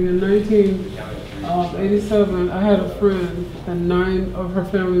something. In 1987, I had a friend, and 9 of her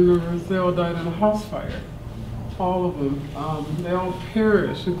family members, they all died in a house fire. All of them. They all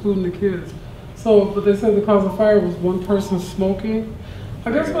perished, including the kids. So, but they said the cause of fire was one person smoking.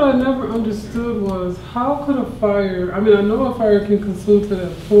 I guess what I never understood was, how could a fire, I mean, I know a fire can consume to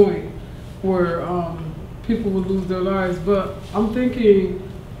that point where people would lose their lives, but I'm thinking,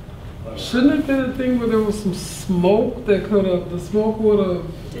 shouldn't it have been a thing where there was some smoke that could have, the smoke would have...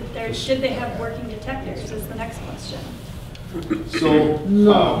 Did they have working detectors is the next question. So,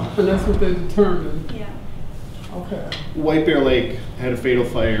 no, and that's what they determined. Yeah. Okay. White Bear Lake had a fatal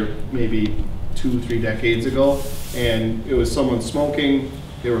fire maybe 2-3 decades ago, and it was someone smoking.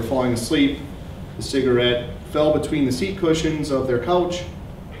 They were falling asleep. The cigarette fell between the seat cushions of their couch.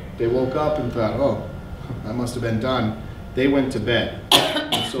 They woke up and thought, oh, that must have been done. They went to bed.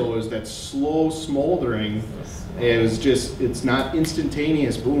 So it was that slow smoldering. It was just, it's not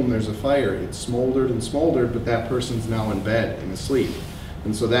instantaneous, boom, there's a fire. It smoldered and smoldered, but that person's now in bed and asleep.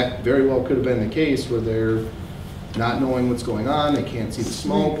 And so that very well could have been the case where they're not knowing what's going on, they can't see the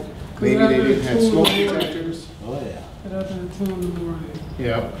smoke. Maybe they didn't have smoke detectors. Oh, yeah. It happened at 2 in the morning.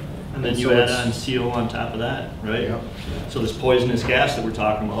 Yeah. And then And you so add it's- on CO on top of that, right? Yep. So this poisonous gas that we're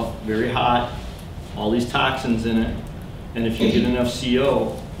talking about, very hot, all these toxins in it, and if you get enough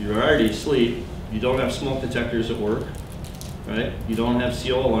CO, you're already asleep, you don't have smoke detectors that work, right? You don't have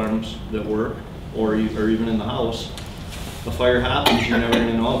CO alarms that work, or even in the house. The fire happens, you're never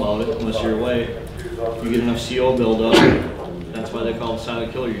gonna know about it unless you're awake. You get enough CO buildup, that's why they call it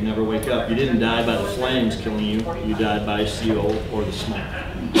silent killer, you never wake up. You didn't die by the flames killing you, you died by CO or the smoke.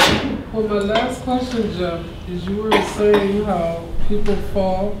 Well, my last question, Jeff, is you were saying how people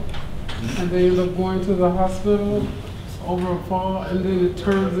fall and they end up going to the hospital over a fall, and then it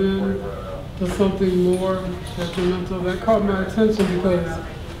turns into something more detrimental. That caught my attention because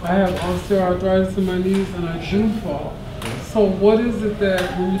I have osteoarthritis in my knees and I do fall. So what is it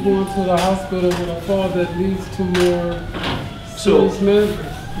that when you go into the hospital with a fall that leads to more serious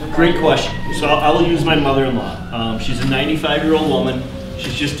measures? Great question. So I will use my mother-in-law. She's a 95-year-old woman.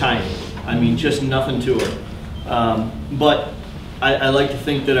 She's just tiny. I mean, just nothing to her. But I like to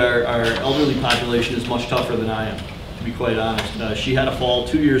think that our elderly population is much tougher than I am, to be quite honest. She had a fall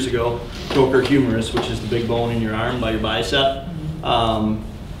 2 years ago, broke her humerus, which is the big bone in your arm by your bicep.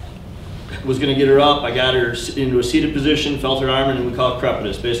 Was going to get her up. I got her into a seated position, felt her arm, and we call it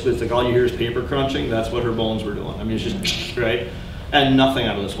crepitus. Basically, it's like all you hear is paper crunching. That's what her bones were doing. I mean, it's just, right? And nothing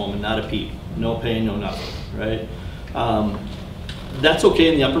out of this woman, not a peep. No pain, no nothing, right? That's okay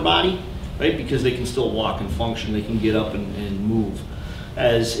in the upper body, right? Because they can still walk and function. They can get up and move.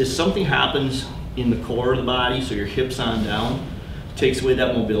 As something happens in the core of the body, so your hips on down, takes away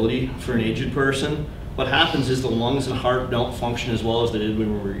that mobility for an aged person. What happens is the lungs and heart don't function as well as they did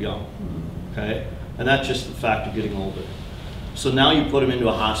when we were young, okay? And that's just the fact of getting older. So now you put them into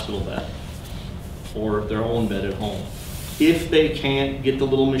a hospital bed or their own bed at home. If they can't get the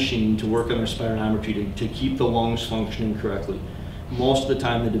little machine to work on their spirometry to keep the lungs functioning correctly, most of the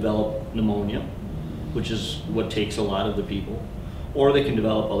time they develop pneumonia, which is what takes a lot of the people. Or they can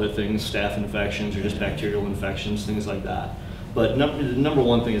develop other things, staph infections or just bacterial infections, things like that. But the number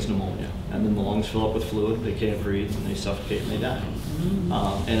one thing is pneumonia. And then the lungs fill up with fluid, they can't breathe, and they suffocate and they die.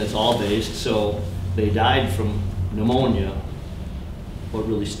 And it's all based, so they died from pneumonia. What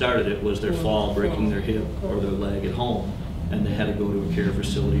really started it was their fall, breaking their hip or their leg at home. And they had to go to a care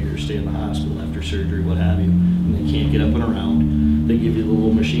facility or stay in the hospital after surgery, what have you. And they can't get up and around. They give you the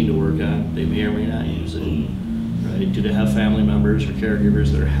little machine to work on. They may or may not use it. Right? Do they have family members or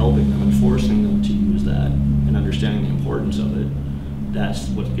caregivers that are helping them and forcing them to use that and understanding the importance of it? That's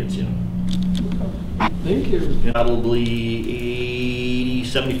what gets you. Thank you. Probably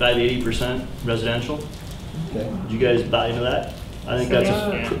 75–80% residential. Okay. Did you guys buy into that? I think that's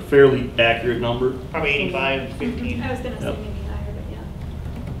a fairly accurate number. Probably 85–15. I was gonna say maybe higher, but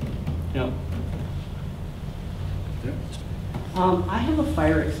yeah. Yep. I have a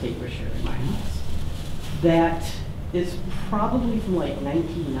fire extinguisher in my house that is probably from like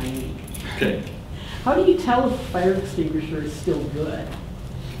 1990. Okay. How do you tell if a fire extinguisher is still good?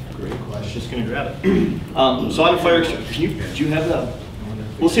 Great question. Just gonna grab it. So on the fire extinguisher, do you have the?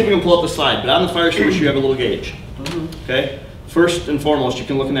 We'll see if we can pull up the slide. But on the fire extinguisher, you have a little gauge. Okay. First and foremost, you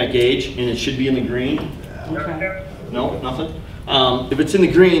can look in that gauge, and it should be in the green. Okay. No, nothing. If it's in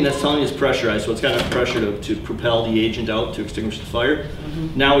the green, that's telling you it's pressurized, so it's got enough pressure to propel the agent out to extinguish the fire.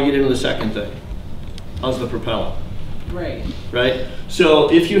 Now we get into the second thing. How's the propellant? Right. Right?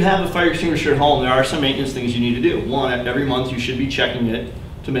 So if you have a fire extinguisher at home, there are some maintenance things you need to do. One, every month you should be checking it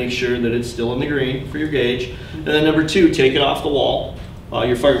to make sure that it's still in the green for your gauge. And then number two, take it off the wall,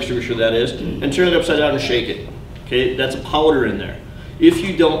 your fire extinguisher that is, and turn it upside down and shake it. Okay, that's a powder in there. If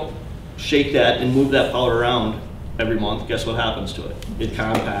you don't shake that and move that powder around every month, guess what happens to it? It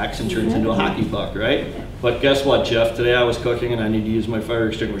compacts and turns into a hockey puck, right? But guess what, Jeff? Today I was cooking and I need to use my fire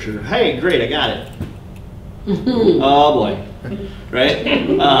extinguisher. Hey, great, I got it. Oh boy, right?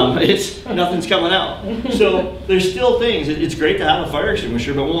 Nothing's coming out. So there's still things. It's great to have a fire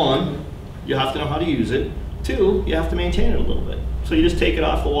extinguisher, but one, you have to know how to use it. Two, you have to maintain it a little bit. So you just take it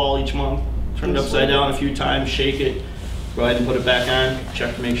off the wall each month, turn it upside down a few times, shake it, go ahead and put it back on,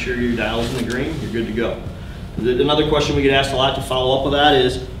 check to make sure your dial's in the green, you're good to go. Another question we get asked a lot to follow up with that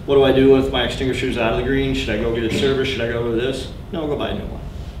is, what do I do if my extinguisher's out of the green? Should I go get it serviced? Should I go with this? No, go buy a new one.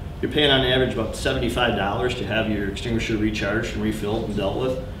 You're paying on average about $75 to have your extinguisher recharged and refilled and dealt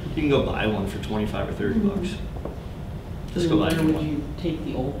with. You can go buy one for 25 or 30 bucks. Just go buy a new Where would one. you take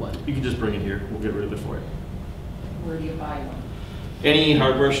the old one? You can just bring it here. We'll get rid of it for you. Where do you buy one? Any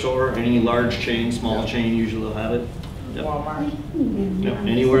hardware store, any large chain, small chain, usually they'll have it. Yep. Walmart? Yep.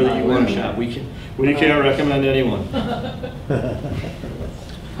 Anywhere that you want to shop. We can't recommend anyone.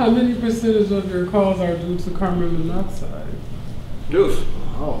 How many percentage of your calls are due to carbon monoxide? Oof.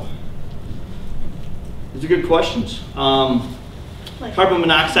 Oh, Those are good questions. Carbon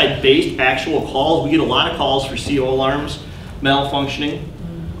monoxide based actual calls, we get a lot of calls for CO alarms malfunctioning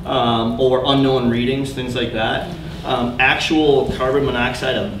or unknown readings, things like that. Actual carbon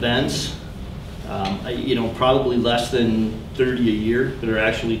monoxide events, probably less than 30 a year that are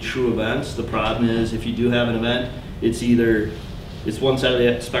actually true events. The problem is if you do have an event, it's one side of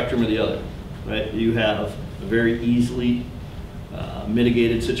the spectrum or the other, right? You have a very easily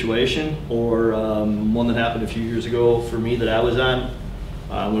mitigated situation, or one that happened a few years ago for me that I was on.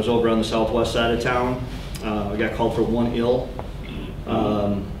 Was over on the southwest side of town. I got called for 1 ill.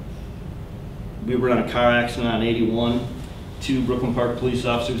 We were in a car accident on 81. 2 Brooklyn Park police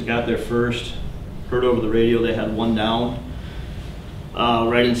officers got there first. Heard over the radio they had 1 down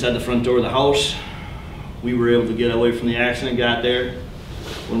right inside the front door of the house. We were able to get away from the accident, got there.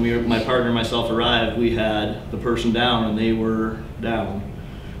 When my partner and myself arrived, we had the person down and they were down.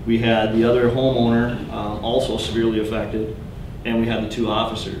 We had the other homeowner also severely affected, and we had the 2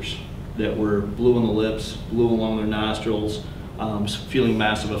 officers that were blue in the lips, blue along their nostrils, feeling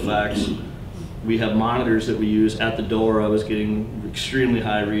massive effects. We have monitors that we use at the door. I was getting extremely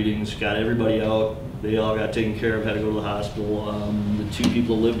high readings, got everybody out. They all got taken care of, had to go to the hospital. The 2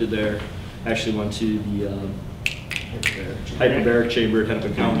 people who lived there actually went to the hyperbaric chamber at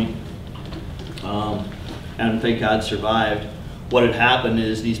Hennepin County, and thank God survived. What had happened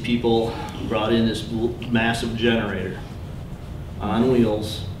is these people brought in this massive generator on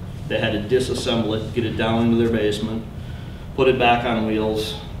wheels. They had to disassemble it, get it down into their basement, put it back on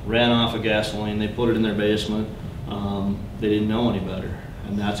wheels, ran off of gasoline, they put it in their basement. They didn't know any better,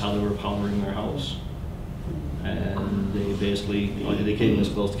 and that's how they were powering their house. And they basically, they came this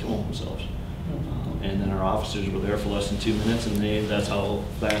close to killing themselves. And then our officers were there for less than 2 minutes, and that's how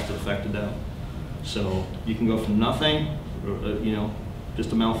fast it affected them. So you can go from nothing,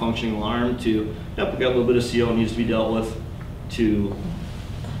 just a malfunctioning alarm, to, yep, we got a little bit of CO needs to be dealt with, to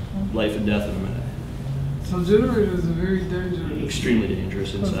life and death in a minute. So generators are very dangerous. Extremely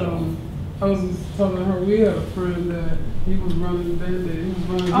dangerous inside. I was talking to her, we had a friend that he was running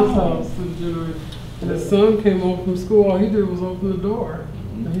his house to the generator. And his son came home from school, all he did was open the door,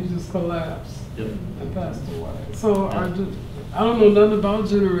 and he just collapsed. Yep. And passed away. So I don't know nothing about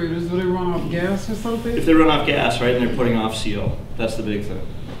generators. Do they run off gas or something? If they run off gas, right, and they're putting off CO, that's the big thing.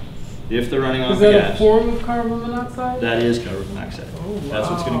 If they're running off gas. Is that a form of carbon monoxide? That is carbon monoxide. Oh, wow. That's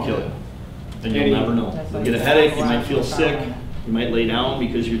what's going to kill you. And you'll never know. You'll get a headache, you might feel sick, you might lay down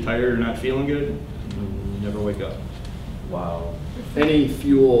because you're tired or not feeling good, and you never wake up. Wow. Any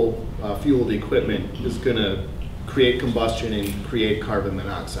fueled equipment is going to create combustion and create carbon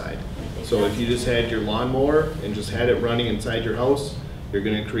monoxide. So if you just had your lawnmower and just had it running inside your house, you're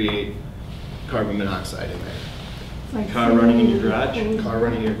going to create carbon monoxide in there. Like Car running in your garage? Car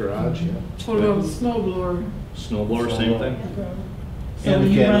running in your garage, yeah. What about a snowblower? Snowblower, same thing. Okay. So And when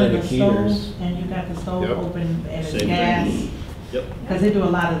the you run catalytic the stove heaters. and you got the stove Yep. open and it's Same gas, thing. Yep. because they do a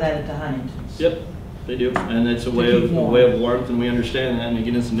lot of that at the Huntingtons. Yep, they do, and it's a way of warmth, and we understand that. And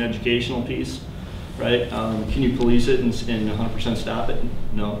again, it's an educational piece, right? Can you police it and 100% stop it?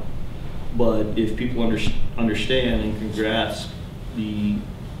 No, but if people understand and can grasp the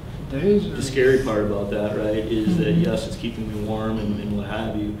scary part about that, right, is that yes, it's keeping me warm and what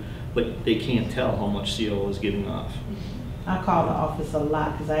have you, but they can't tell how much CO is giving off. I call the office a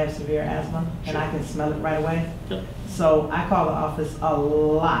lot because I have severe asthma and I can smell it right away. Yep. So I call the office a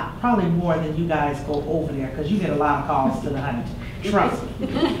lot, probably more than you guys go over there because you get a lot of calls to the Huntington. Trust me.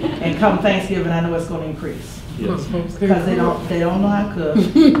 And come Thanksgiving, I know it's going to increase. Yes. Because they don't know how to cook.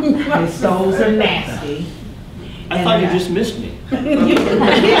 Their stoves are nasty. I thought you just missed me.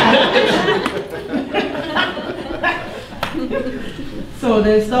 So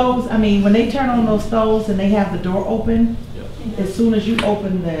their stoves, I mean, when they turn on those stoves and they have the door open, as soon as you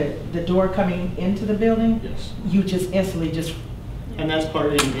open the door coming into the building, Yes. you just instantly just. And that's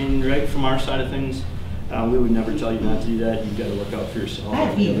part in right from our side of things. We would never tell you not to do that. You've got to look out for yourself I have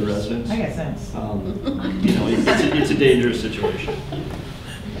and the heaters. residents. I got sense. It's a dangerous situation,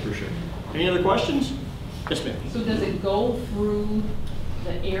 for sure. Any other questions? Yes, ma'am. So does it go through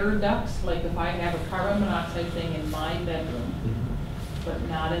the air ducts? Like if I have a carbon monoxide thing in my bedroom, but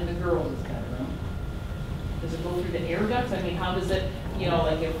not in the girl's bedroom, does it go through the air ducts? I mean, how does it,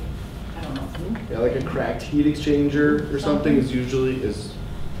 like if, I don't know. Yeah, like a cracked heat exchanger or something is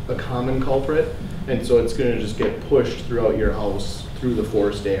a common culprit, and so it's going to just get pushed throughout your house through the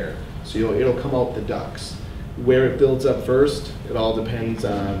forced air. So it'll come out the ducts. Where it builds up first, it all depends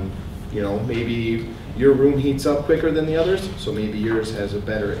on, maybe your room heats up quicker than the others, so maybe yours has a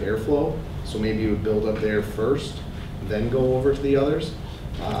better airflow, so maybe it would build up there first, then go over to the others.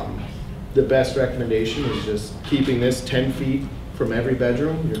 the best recommendation is just keeping this 10 feet from every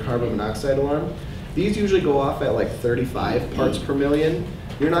bedroom, your carbon monoxide alarm. These usually go off at like 35 parts per million.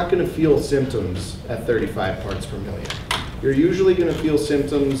 You're not gonna feel symptoms at 35 parts per million. You're usually gonna feel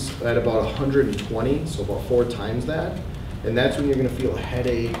symptoms at about 120, so about 4 times that. And that's when you're gonna feel a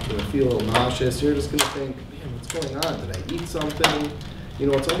headache, you're gonna feel a little nauseous. You're just gonna think, man, what's going on? Did I eat something? You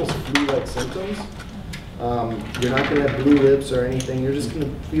know, it's almost flu-like symptoms. You're not gonna have blue lips or anything. You're just gonna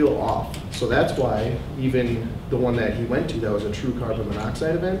feel off. So that's why even the one that he went to that was a true carbon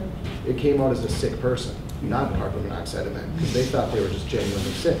monoxide event, it came out as a sick person, not a carbon monoxide event, because they thought they were just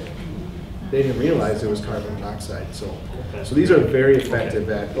genuinely sick. They didn't realize it was carbon monoxide. So these are very effective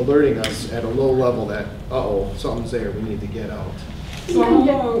at alerting us at a low level that, uh-oh, something's there, we need to get out. So how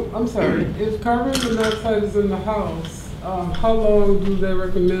long, I'm sorry, if carbon monoxide is in the house, how long do they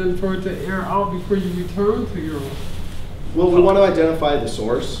recommend for it to air out before you return to your room? Well, we want to identify the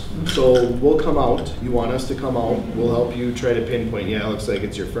source. So we'll come out. You want us to come out. We'll help you try to pinpoint, yeah, it looks like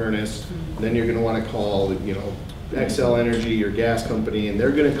it's your furnace. Then you're going to want to call, you know, Xcel Energy, your gas company, and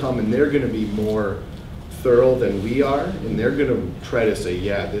they're going to come and they're going to be more thorough than we are. And they're going to try to say,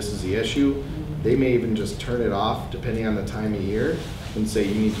 yeah, this is the issue. They may even just turn it off depending on the time of year and say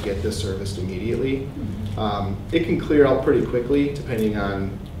you need to get this serviced immediately. It can clear out pretty quickly depending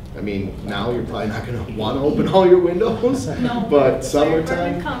on, I mean, now you're probably not going to want to open all your windows, No, but if the fire department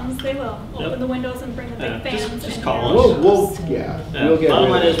summertime. comes, they will open the windows and bring the big fans. Just in. call us. We'll get Bottom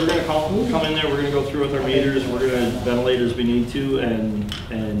line rid is of we're it. gonna come in there, we're gonna go through with our meters, we're gonna ventilate as we need to, and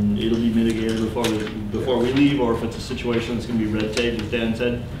it'll be mitigated before we leave, or if it's a situation that's gonna be red tape, as Dan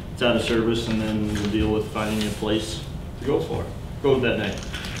said, it's out of service, and then we'll deal with finding a place to go with that night.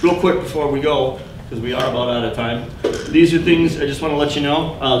 Real quick before we go, because we are about out of time. These are things I just want to let you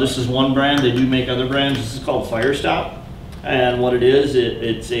know. This is one brand. They do make other brands. This is called Fire Stop. And what it is,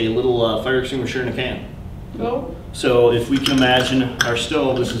 it's a little fire extinguisher in a can. No. So if we can imagine our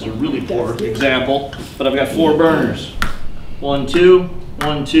stove, this is a really poor example, but I've got 4 burners. 1, 2,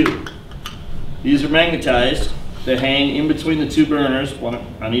 1, 2. These are magnetized. They hang in between the 2 burners, one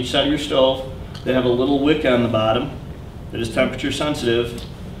on each side of your stove. They have a little wick on the bottom that is temperature sensitive.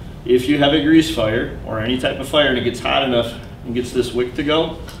 If you have a grease fire or any type of fire and it gets hot enough and gets this wick to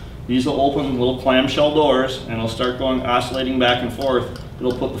go, these will open little clamshell doors and it'll start going oscillating back and forth.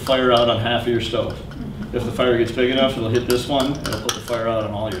 It'll put the fire out on half of your stove. If the fire gets big enough, it'll hit this one and it'll put the fire out on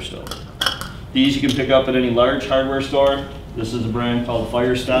all your stove. These you can pick up at any large hardware store. This is a brand called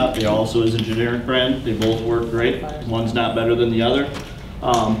Fire Stop. They also is a generic brand. They both work great. One's not better than the other.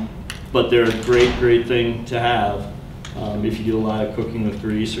 But they're a great thing to have. If you do a lot of cooking with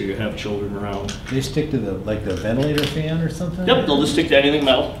grease or you have children around. They stick to the ventilator fan or something? Yep, they'll just stick to anything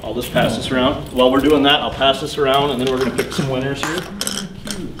metal. I'll just pass this around. While we're doing that, I'll pass this around and then we're gonna pick some winners here.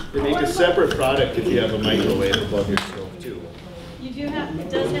 They make a separate product if you have a microwave above your stove too. You do have, it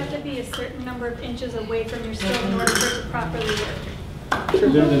does have to be a certain number of inches away from your stove in order for it to properly work. All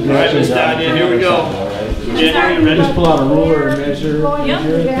right, Miss Dania, here we go. Yeah, are you ready? Just pull out a ruler and measure. Yep,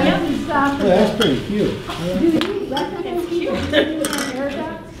 measure it. yep. Oh, that's pretty cute.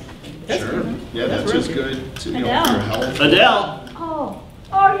 Sure. Yeah, that's just good to, you know, Adele. for your health. Adele, Oh,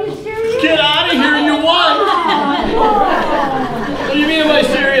 are you serious? get out of here, you won! What do you mean, am I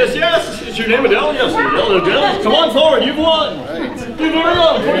serious? Yes, is your name Adele? Yes, Adele, Adele. Come on forward, you've won! Right. You've already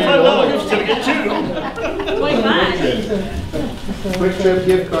won, $25 gift certificate too. 25. Quick Trip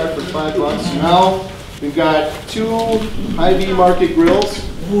gift card for $5. Now, we've got 2 Hy-Vee Market grills,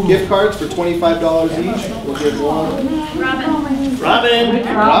 gift cards for $25 each. We'll give one. Robin!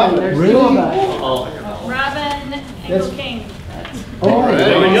 Really? Oh, Robin and cocaine. Oh,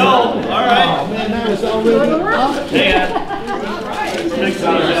 there we go. All right. man, that was already. Hang on.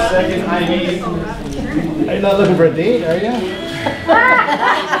 Second Hy-Vee. You're not looking for a date, are you?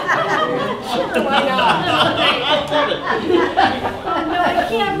 Why not? No, I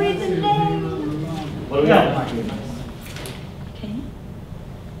can't read the name. What do we got?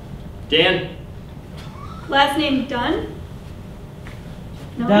 Dan? Last name Dunn?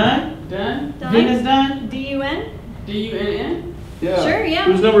 No? Done? Done? Dunn? Venus done? D-U-N? D-U-N-N? Yeah. Sure, yeah.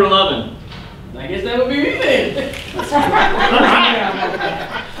 Who's number 11? I guess that would be me then.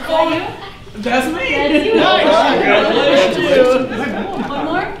 That's me. That's you. Congratulations. One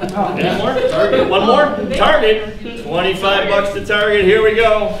more? Any more? Target. One more? Target. $25 to Target. Here we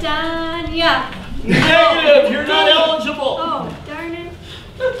go. Done, yeah. Negative. You're not eligible. Oh, darn it.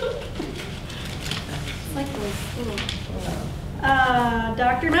 It's like those little.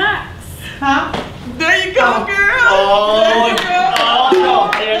 Dr. Knox. Huh? There you go, girl. Oh, There you go. oh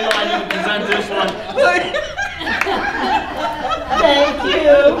no. Daniel, I didn't present this one. Thank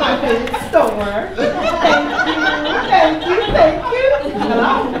you. Don't worry. Thank you.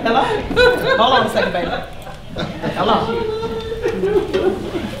 Hello? Hold on a second, baby. Hello?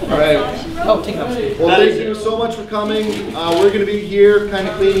 All right. Oh, take it upstairs. Well, thank you so much for coming. We're going to be here kind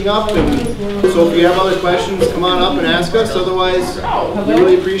of cleaning up, and so if you have other questions, come on up and ask us. Otherwise, we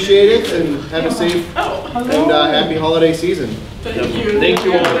really appreciate it, and have a safe and happy holiday season. Thank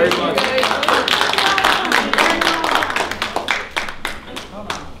you all very much.